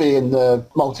FTR being the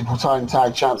multiple-time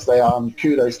tag champs they are, and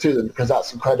kudos to them because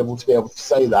that's incredible to be able to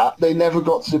say that. They never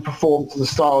got to perform to the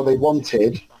style they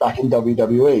wanted back in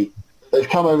WWE. They've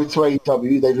come over to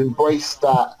AEW, they've embraced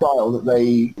that style that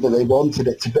they wanted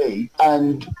it to be,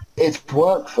 and it's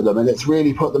worked for them, and it's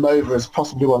really put them over as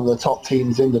possibly one of the top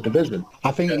teams in the division.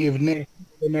 I think you've nailed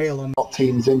the nail on. Top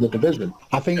teams in the division.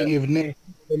 I think you've nailed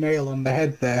the nail on the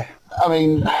head there. I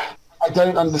mean, I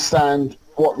don't understand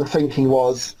what the thinking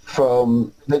was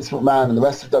from Vince McMahon and the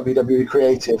rest of WWE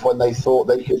Creative when they thought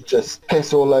they could just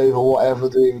piss all over whatever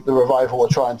the Revival were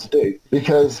trying to do.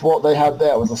 Because what they had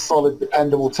there was a solid,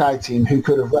 dependable tag team who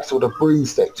could have wrestled a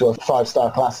broomstick to a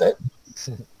 5-star classic.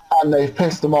 And they've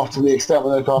pissed them off to the extent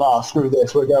where they've gone, screw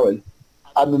this, we're going.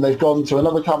 And then they've gone to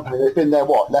another company. They've been there,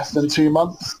 less than 2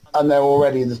 months? And they're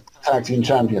already the tag team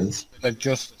champions. They're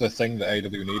just the thing that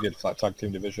AEW needed for that tag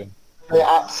team division. They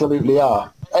absolutely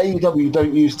are. AEW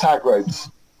don't use tag ropes.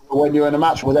 But when you're in a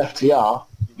match with FTR,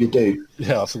 you do.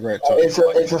 Yeah, that's a great touch.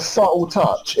 It's a subtle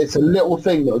touch. It's a little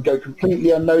thing that would go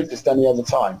completely unnoticed any other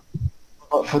time.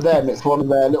 But for them, it's one of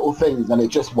their little things, and it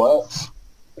just works.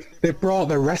 They brought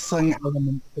the wrestling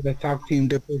element to the tag team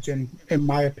division, in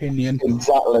my opinion.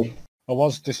 Exactly. I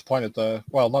was disappointed there.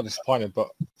 Well, not disappointed, but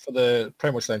for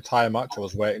pretty much the entire match, I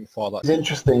was waiting for that. It's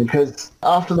interesting because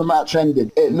after the match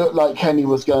ended, it looked like Kenny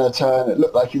was going to turn. It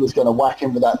looked like he was going to whack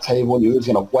him with that table and he was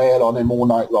going to wail on him all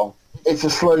night long. It's a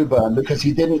slow burn because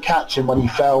he didn't catch him when he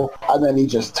fell and then he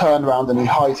just turned around and he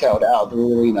hightailed it out of the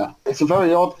arena. It's a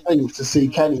very odd thing to see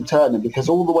Kenny turning because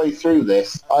all the way through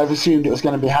this, I've assumed it was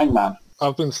going to be Hangman.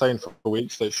 I've been saying for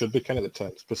weeks that it should be Kenny that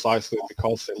turns, precisely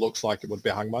because it looks like it would be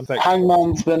Hangman.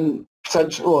 Hangman's been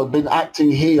been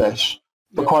acting heelish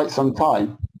for quite some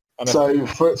time. So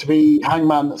for it to be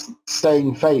Hangman that's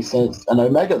staying face and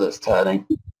Omega that's turning,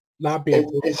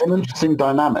 it's an interesting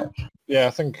dynamic. Yeah,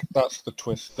 I think that's the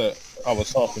twist that I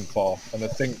was hoping for. And I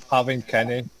think having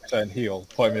Kenny turn heel,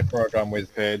 put him in a program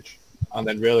with Page, and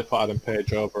then really put Adam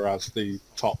Page over as the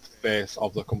top face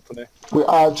of the company.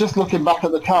 Just looking back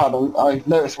at the card, I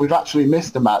noticed we've actually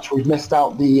missed a match. We've missed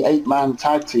out the 8-man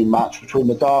tag team match between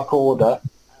the Dark Order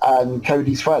and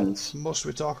Cody's friends. Must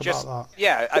we talk about that?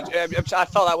 Yeah, I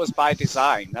thought that was by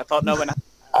design. I thought no one...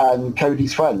 And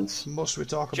Cody's friends. Must we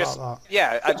talk about that?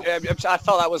 Yeah, I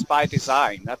thought that was by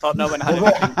design. I thought no one had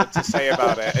anything good to say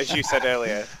about it, as you said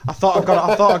earlier. I thought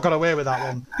I got away with that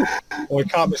one. Well, we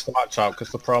can't miss the match out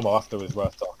because the promo afterwards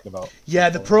worth talking about. Yeah,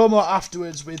 the promo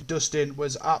afterwards with Dustin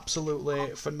was absolutely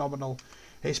phenomenal.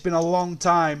 It's been a long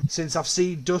time since I've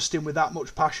seen Dustin with that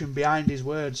much passion behind his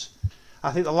words.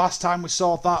 I think the last time we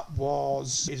saw that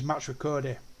was his match with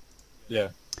Cody. Yeah.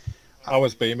 I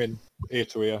was beaming ear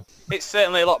to ear. It's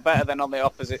certainly a lot better than on the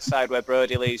opposite side where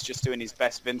Brody Lee's just doing his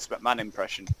best Vince McMahon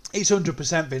impression. It's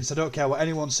 100% Vince. I don't care what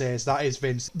anyone says. That is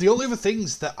Vince. The only other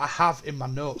things that I have in my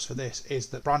notes for this is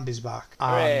that Brandy's back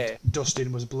and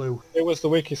Dustin was blue. It was the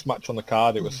weakest match on the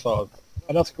card. It was sort of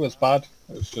I don't think it was bad.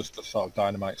 It was just a sort of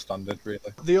Dynamite standard, really.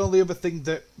 The only other thing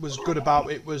that was good about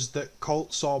it was that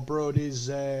Colt saw Brody's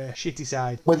shitty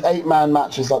side. With 8-man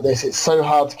matches like this, it's so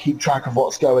hard to keep track of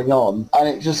what's going on, and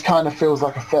it just kind of feels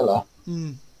like a filler.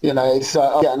 You know, it's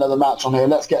I'll get another match on here.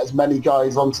 Let's get as many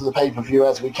guys onto the pay-per-view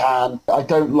as we can. I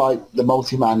don't like the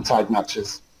multi-man tag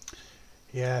matches.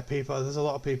 Yeah, there's a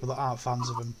lot of people that aren't fans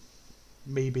of them.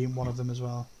 Me being one of them as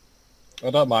well. I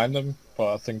don't mind them,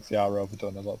 but I think they are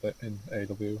overdone a little bit in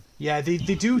AEW. Yeah, they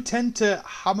do tend to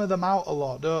hammer them out a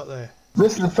lot, don't they?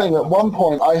 This is the thing. At one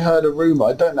point, I heard a rumour,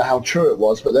 I don't know how true it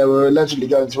was, but they were allegedly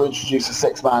going to introduce a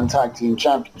 6-man tag team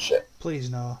championship. Please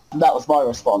no. And that was my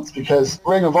response, because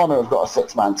Ring of Honor have got a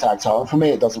 6-man tag title, and for me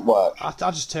it doesn't work. I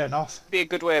just turn off. Be a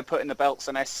good way of putting the belts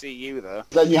on SCU, though.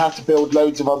 Then you have to build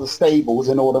loads of other stables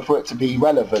in order for it to be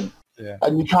relevant. Yeah.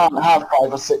 And you can't have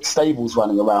 5 or 6 stables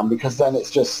running around, because then it's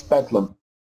just bedlam.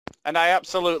 And I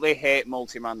absolutely hate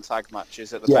multi-man tag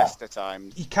matches at the best of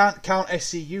times. You can't count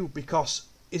SCU because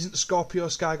isn't Scorpio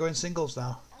Sky going singles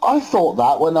now? I thought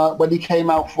that when he came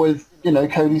out with,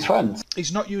 Cody's friends.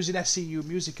 He's not using SCU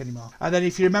music anymore. And then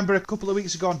if you remember a couple of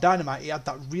weeks ago on Dynamite, he had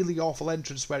that really awful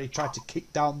entrance where he tried to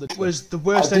kick down the... It was the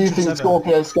worst entrance ever. I do think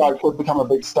Scorpio Sky could become a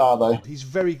big star, though. He's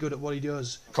very good at what he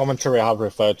does. Commentary have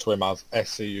referred to him as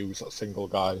SCU's single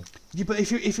guy. Yeah, but if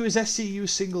he was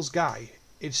SCU's singles guy,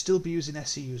 he'd still be using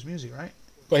SCU's music, right?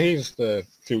 But he's the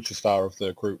future star of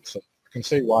the group, so I can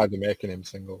see why they're making him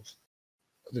singles.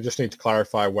 They just need to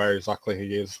clarify where exactly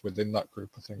he is within that group,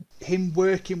 I think. Him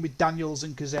working with Daniels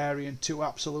and Kazarian, two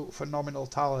absolute phenomenal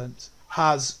talents,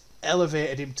 has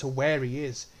elevated him to where he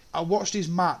is. I watched his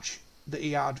match that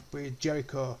he had with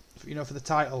Jericho, for the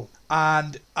title,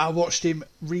 and I watched him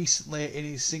recently in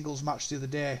his singles match the other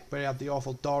day where he had the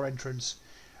awful door entrance.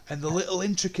 And the little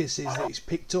intricacies that he's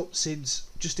picked up since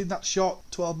just in that short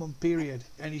 12-month period,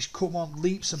 and he's come on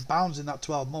leaps and bounds in that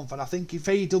 12 month. And I think if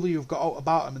AEW have got out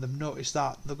about him and they've noticed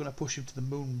that, they're going to push him to the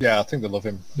moon. Yeah, I think they love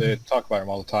him. They talk about him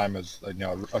all the time as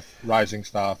a rising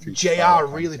star. JR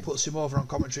really puts him over on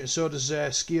commentary, and so does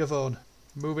Schiavone.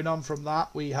 Moving on from that,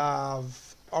 we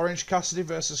have Orange Cassidy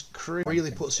versus Chris.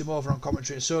 Really puts him over on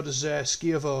commentary, and so does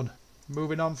Schiavone.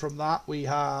 Moving on from that, we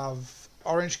have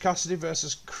Orange Cassidy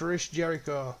versus Chris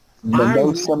Jericho.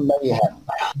 Mimosa Mayhem.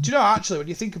 Do you know, actually, when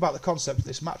you think about the concept of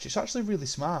this match, it's actually really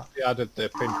smart. He added the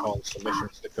pinfall submission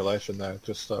stipulation there,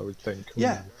 just so we'd think,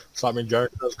 yeah, does that mean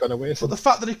Jericho's going to win? But the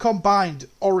fact that he combined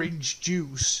orange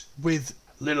juice with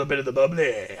a little bit of the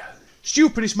bubbly.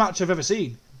 Stupidest match I've ever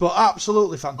seen, but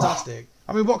absolutely fantastic.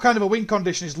 I mean, what kind of a win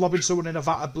condition is lobbing someone in a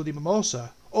vat of bloody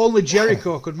mimosa? Only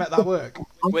Jericho could make that work.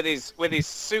 With his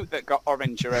suit that got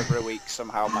oranger every week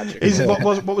somehow magically.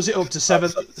 What was it up to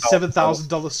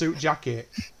 $7,000 suit jacket?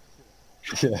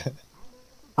 Yeah.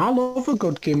 I love a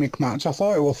good gimmick match. I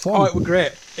thought it was fun. Oh, it was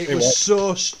great. It was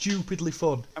so stupidly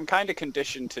fun. I'm kind of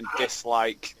conditioned to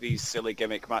dislike these silly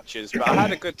gimmick matches, but I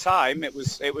had a good time. It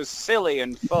was silly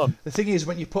and fun. The thing is,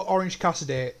 when you put Orange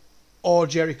Cassidy or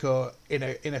Jericho in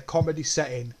a comedy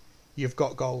setting, you've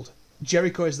got gold.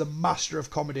 Jericho is the master of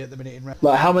comedy at the minute in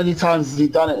wrestling. Like, how many times has he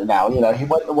done it now? He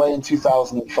went away in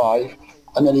 2005,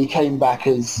 and then he came back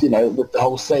as, with the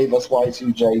whole Save Us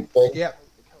Y2J thing. Yep.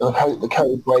 The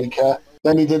code breaker.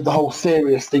 Then he did the whole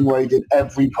serious thing where he did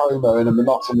every promo in a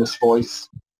monotonous voice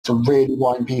to really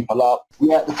wind people up.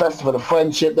 Yeah, the Festival of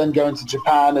Friendship, then going to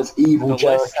Japan as Evil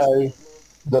Jericho.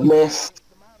 The List.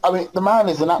 I mean, the man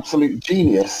is an absolute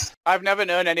genius. I've never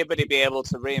known anybody be able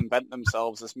to reinvent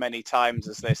themselves as many times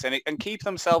as this and keep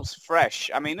themselves fresh.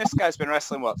 I mean, this guy's been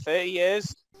wrestling, 30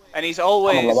 years? And he's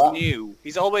always new.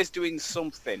 He's always doing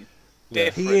something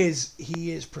different.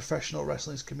 He is professional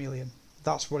wrestling's chameleon.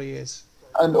 That's what he is.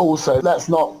 And also, let's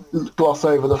not gloss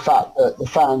over the fact that the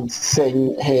fans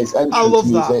sing his entrance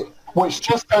music. Which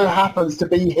just so happens to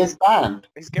be his band.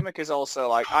 His gimmick is also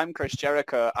like, I'm Chris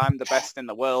Jericho, I'm the best in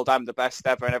the world, I'm the best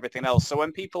ever and everything else. So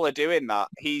when people are doing that,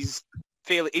 he's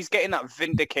getting that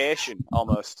vindication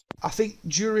almost. I think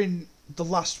during the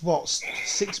last,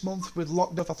 6 months with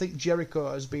lockdown, I think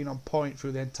Jericho has been on point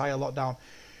through the entire lockdown.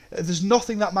 There's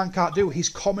nothing that man can't do. His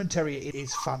commentary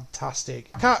is fantastic.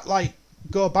 I can't,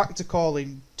 go back to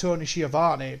calling Tony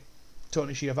Schiavone.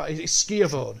 It's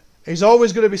Schiavone. He's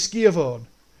always going to be Schiavone.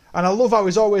 And I love how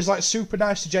he's always super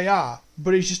nice to JR,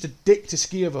 but he's just a dick to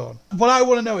Schiavone. What I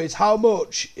want to know is how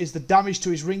much is the damage to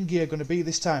his ring gear going to be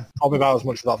this time? Probably about as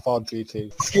much as that Ford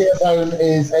GT. Schiavone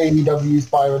is AEW's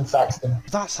Byron Saxton.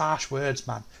 That's harsh words,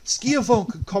 man. Schiavone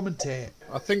can commentate.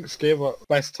 I think Schiavone's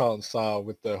best talents are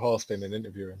with the hosting and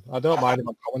interviewing. I don't mind him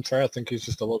on commentary. I think he's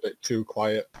just a little bit too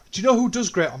quiet. Do you know who does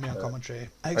great on me on commentary?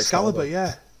 Excalibur,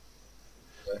 yeah.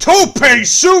 Tope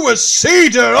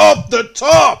Suicida off the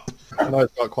top! I know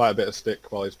he's got quite a bit of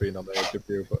stick while he's been on the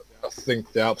AEW, but I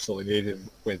think they absolutely need him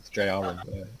with JR and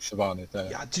Shivani there.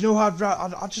 Yeah, do you know how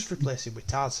I'd just replace him with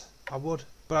Taz? I would.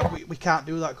 But we can't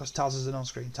do that because Taz is an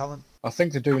on-screen talent. I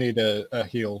think they do need a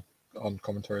heel on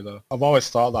commentary though. I've always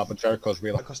thought that, but Jericho's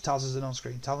really... Because Taz is an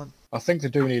on-screen talent. I think they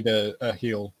do need a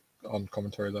heel on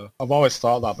commentary though. I've always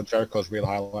thought that, but Jericho's really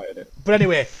highlighted it. But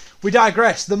anyway, we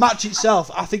digress. The match itself,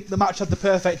 I think the match had the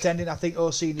perfect ending. I think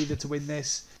OC needed to win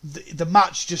this. The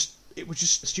match it was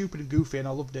just stupid and goofy, and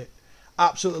I loved it.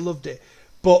 Absolutely loved it.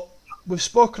 But we've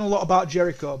spoken a lot about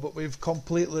Jericho, but we've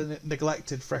completely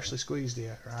neglected Freshly Squeezed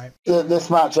here, right?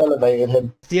 This match elevated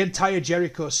him. The entire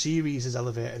Jericho series has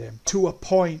elevated him to a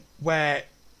point where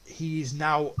he is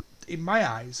now, in my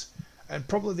eyes, and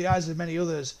probably the eyes of many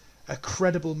others, a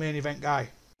credible main event guy.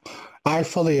 I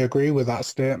fully agree with that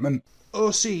statement.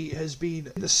 OC has been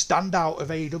the standout of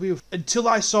AEW. Until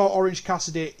I saw Orange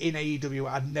Cassidy in AEW,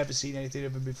 I'd never seen anything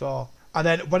of him before. And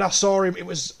then when I saw him, it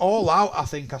was All Out, I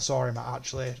think I saw him at,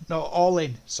 actually. No, All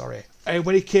In, sorry. And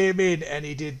when he came in and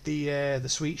he did the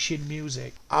Sweet Shin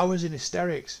music, I was in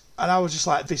hysterics. And I was just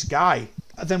like, this guy.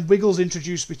 And then Wiggles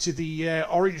introduced me to the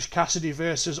Orange Cassidy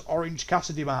versus Orange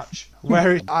Cassidy match,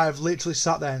 where I've literally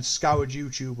sat there and scoured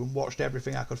YouTube and watched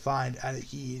everything I could find, and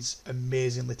he is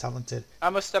amazingly talented. I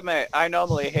must admit, I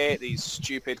normally hate these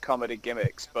stupid comedy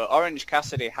gimmicks, but Orange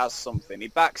Cassidy has something. He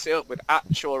backs it up with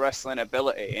actual wrestling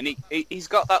ability, and he's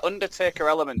got that Undertaker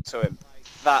element to him.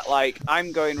 That, like,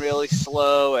 I'm going really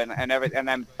slow and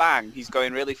then bang, he's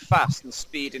going really fast and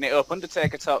speeding it up.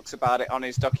 Undertaker talks about it on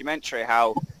his documentary,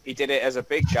 how he did it as a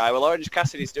big guy. Well, Orange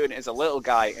Cassidy's doing it as a little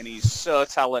guy, and he's so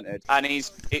talented, and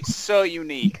it's so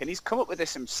unique, and he's come up with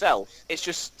this himself. It's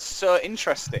just so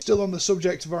interesting. Still on the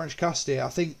subject of Orange Cassidy, I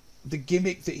think the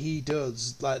gimmick that he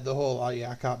does, like the whole,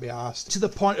 I can't be arsed, to the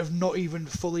point of not even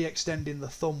fully extending the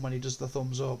thumb when he does the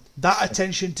thumbs up. That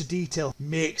attention to detail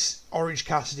makes Orange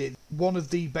Cassidy one of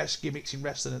the best gimmicks in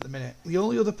wrestling at the minute. The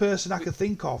only other person I can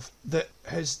think of that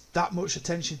has that much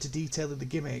attention to detail in the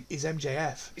gimmick is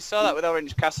MJF. You saw that with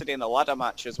Orange Cassidy in the ladder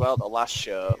match as well, the last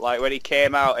show. Like when he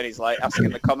came out and he's like asking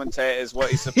the commentators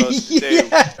what he's supposed to do.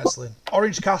 Wrestling.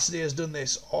 Orange Cassidy has done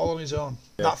this all on his own.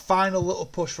 Yeah. That final little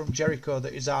push from Jericho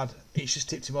that he's had, it's just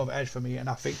tipped him over edge for me, and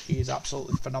I think he is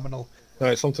absolutely phenomenal. No,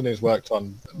 it's something he's worked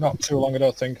on not too long ago.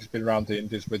 I think he's been around the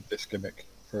indies with this gimmick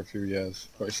for a few years,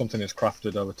 but it's something he's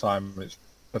crafted over time and it's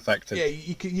perfected. Yeah,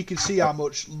 you can see how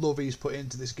much love he's put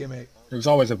into this gimmick. It was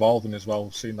always evolving as well.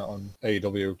 We've seen that on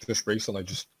AEW just recently,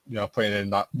 just putting in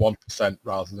that 1%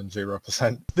 rather than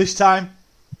 0%. This time,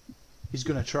 he's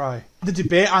going to try. The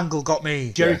debate angle got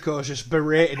me. Jericho's just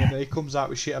berating him and he comes out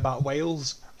with shit about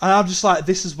Wales. And I'm just like,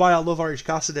 this is why I love Orange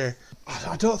Cassidy.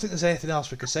 I don't think there's anything else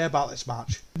we can say about this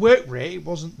match. Work rate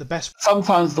wasn't the best.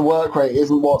 Sometimes the work rate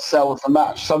isn't what sells the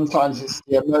match. Sometimes it's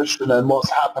the emotion and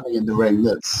what's happening in the ring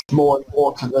that's more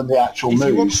important than the actual moves. If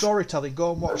you want storytelling,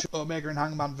 go and watch Omega and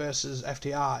Hangman versus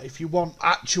FTR. If you want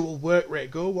actual work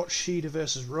rate, go watch Shida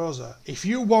versus Rosa. If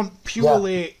you want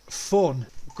purely fun,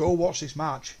 go watch this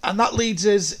match. And that leads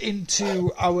us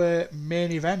into our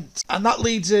main event.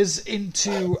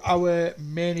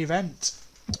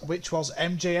 Which was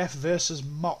MJF versus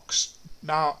Mox.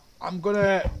 Now, I'm going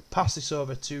to pass this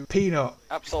over to Peanut.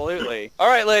 Absolutely. All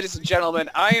right, ladies and gentlemen,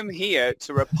 I am here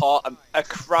to report a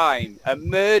crime, a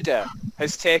murder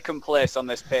has taken place on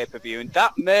this pay-per-view, and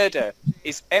that murder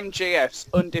is MJF's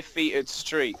undefeated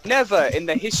streak. Never in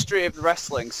the history of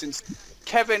wrestling since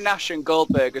Kevin Nash and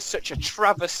Goldberg has such a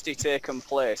travesty taken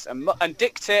place. And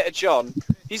Dictator John,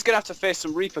 he's going to have to face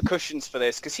some repercussions for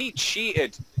this because he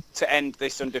cheated to end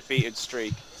this undefeated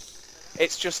streak.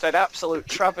 It's just an absolute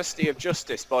travesty of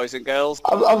justice, boys and girls.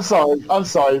 I'm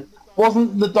sorry.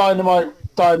 Wasn't the Dynamite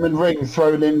Diamond Ring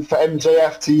thrown in for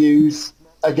MJF to use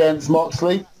against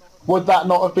Moxley? Would that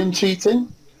not have been cheating?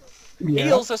 Yeah.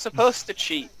 Heels are supposed to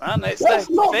cheat, man. That's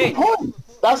not the point.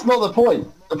 That's not the point.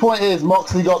 The point is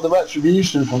Moxley got the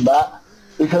retribution from that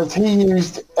because he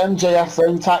used MJF's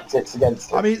own tactics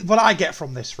against him. I mean, what I get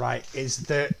from this, right, is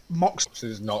that Mox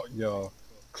is not your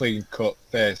clean-cut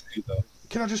face either.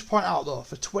 Can I just point out, though,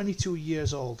 for 22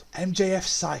 years old, MJF's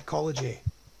psychology,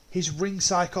 his ring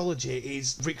psychology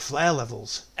is Ric Flair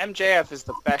levels. MJF is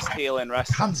the best heel in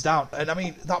wrestling. Hands down. And I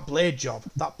mean, that blade job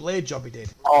he did.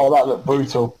 Oh, that looked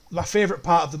brutal. My favourite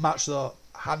part of the match, though,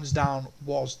 hands down,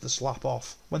 was the slap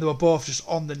off. When they were both just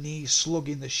on the knees,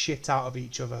 slugging the shit out of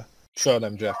each other. Sure,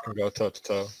 MJF can go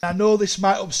toe-to-toe. I know this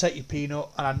might upset you, Peanut,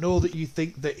 and I know that you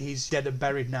think that he's dead and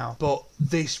buried now, but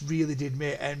this really did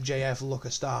make MJF look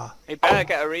a star. He better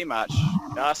get a rematch.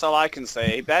 That's all I can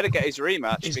say. He better get his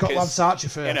rematch. He's got Lance Archer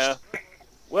first.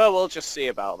 Well, we'll just see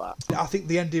about that. I think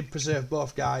the ending preserved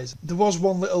both guys. There was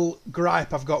one little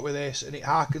gripe I've got with this, and it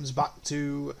harkens back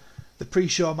to the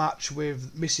pre-show match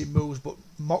with missing moves, but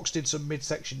Mox did some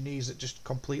midsection knees that just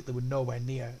completely were nowhere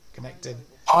near connecting.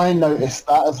 I noticed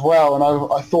that as well, and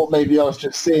I thought maybe I was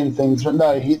just seeing things, but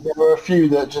no, there were a few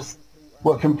that just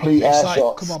were complete air like,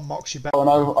 shots. come on, Mox, you better. And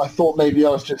I thought maybe I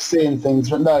was just seeing things,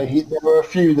 but no, there were a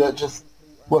few that just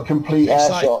were complete air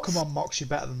shots. Come on, Mox, you're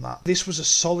better than that. This was a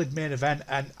solid main event,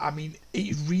 and I mean,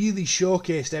 it really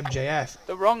showcased MJF.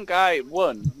 The wrong guy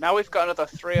won. Now we've got another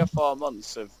 3 or 4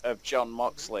 months of John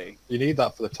Moxley. You need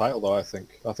that for the title, though, I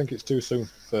think. I think it's too soon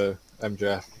for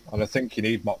MJF, and I think you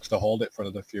need Mox to hold it for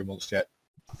another few months yet.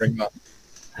 Bring that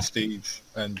prestige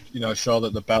and, show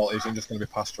that the belt isn't just going to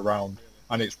be passed around,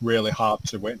 and it's really hard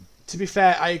to win. To be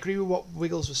fair, I agree with what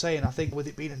Wiggles was saying. I think with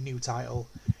it being a new title,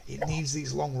 it needs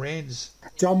these long reigns.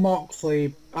 John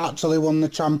Moxley actually won the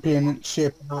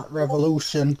championship at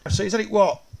Revolution. So he's had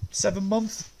it, 7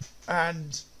 months?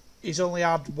 And he's only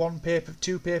had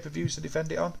 2 pay-per-views to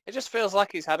defend it on? It just feels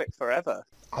like he's had it forever.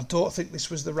 I don't think this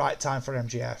was the right time for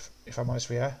MJF, if I'm honest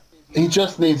with you. He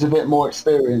just needs a bit more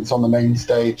experience on the main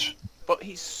stage. But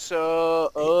he's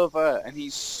so over, and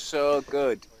he's so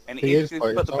good. And if you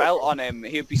put the belt on him,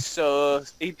 he'd be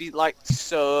like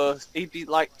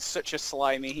such a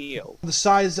slimy heel. The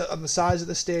size of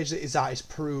the stage that he's at is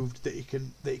proved that he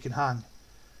can hang.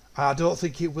 I don't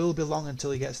think it will be long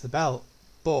until he gets the belt,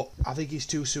 but I think it's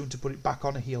too soon to put it back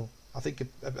on a heel. I think a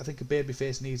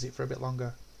babyface needs it for a bit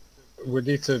longer. We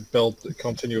need to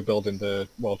continue building the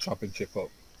World Championship up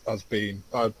as being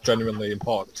a genuinely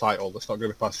important title that's not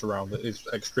going to be passed around, that is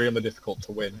extremely difficult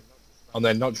to win. And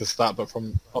then not just that, but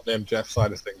from on the MJF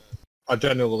side of things, I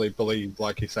genuinely believe,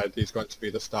 like he said, he's going to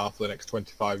be the star for the next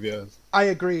 25 years. I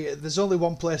agree. There's only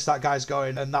one place that guy's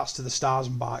going, and that's to the stars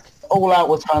and back. All Out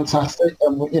was fantastic,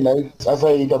 and as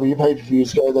AEW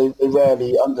pay-per-views go, they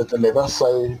rarely under-deliver,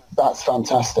 so that's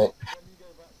fantastic.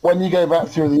 When you go back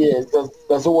through the years,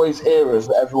 there's always eras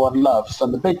that everyone loves,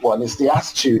 and the big one is the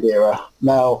Attitude Era.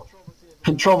 Now,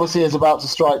 controversy is about to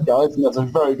strike, guys, and there's a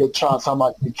very good chance I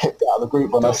might be kicked out of the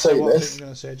group when I say this. I'm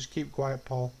going to say. Just keep quiet,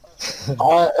 Paul.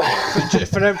 For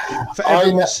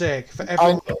everyone's sake.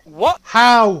 What?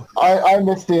 How? I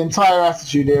missed the entire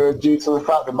Attitude Era due to the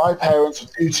fact that my parents were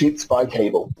too cheap to buy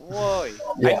cable. Why?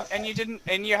 Yeah. And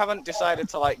you haven't decided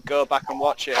to go back and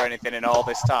watch it or anything in all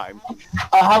this time?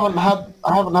 I haven't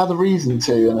had a reason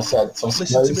to, in a sense.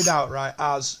 Listen to me now, right?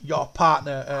 As your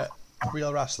partner at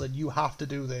Real Wrestling, you have to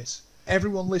do this.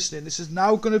 Everyone listening, this is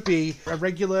now going to be a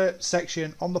regular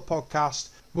section on the podcast.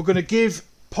 We're going to give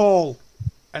Paul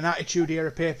an Attitude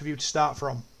Era pay-per-view to start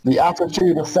from. The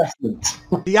Attitude Assessment.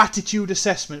 The Attitude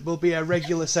Assessment will be a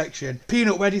regular section.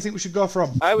 Peanut, where do you think we should go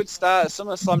from? I would start at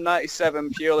SummerSlam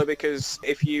 97 purely because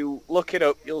if you look it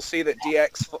up, you'll see that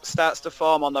DX starts to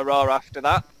form on the Raw after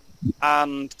that.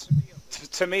 And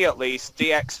to me at least,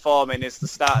 DX forming is the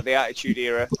start of the Attitude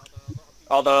Era.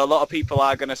 Although a lot of people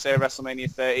are going to say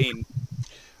WrestleMania 13.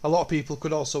 A lot of people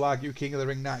could also argue King of the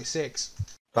Ring 96.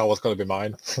 That was going to be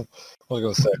mine. What was I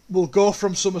going to say? We'll go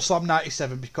from SummerSlam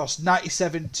 97 because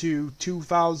 97 to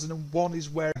 2001 is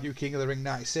where you King of the Ring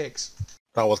 96.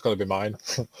 That was going to be mine.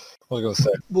 What was I going to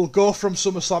say? We'll go from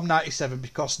SummerSlam 97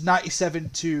 because 97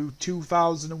 to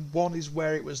 2001 is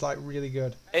where it was really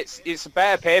good. It's a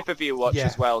better pay-per-view watch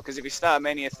as well, because if you start at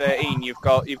Mania 13, you've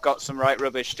got some right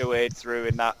rubbish to wade through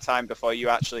in that time before you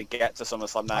actually get to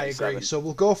SummerSlam 97. I agree. So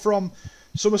we'll go from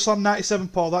SummerSlam 97,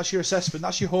 Paul. That's your assessment.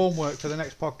 That's your homework for the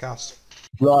next podcast.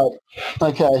 Right.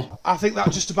 Okay. I think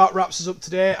that just about wraps us up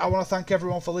today. I want to thank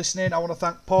everyone for listening. I want to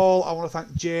thank Paul. I want to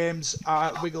thank James,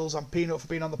 Wiggles and Peanut for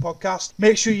being on the podcast.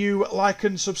 Make sure you like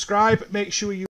and subscribe. Make sure you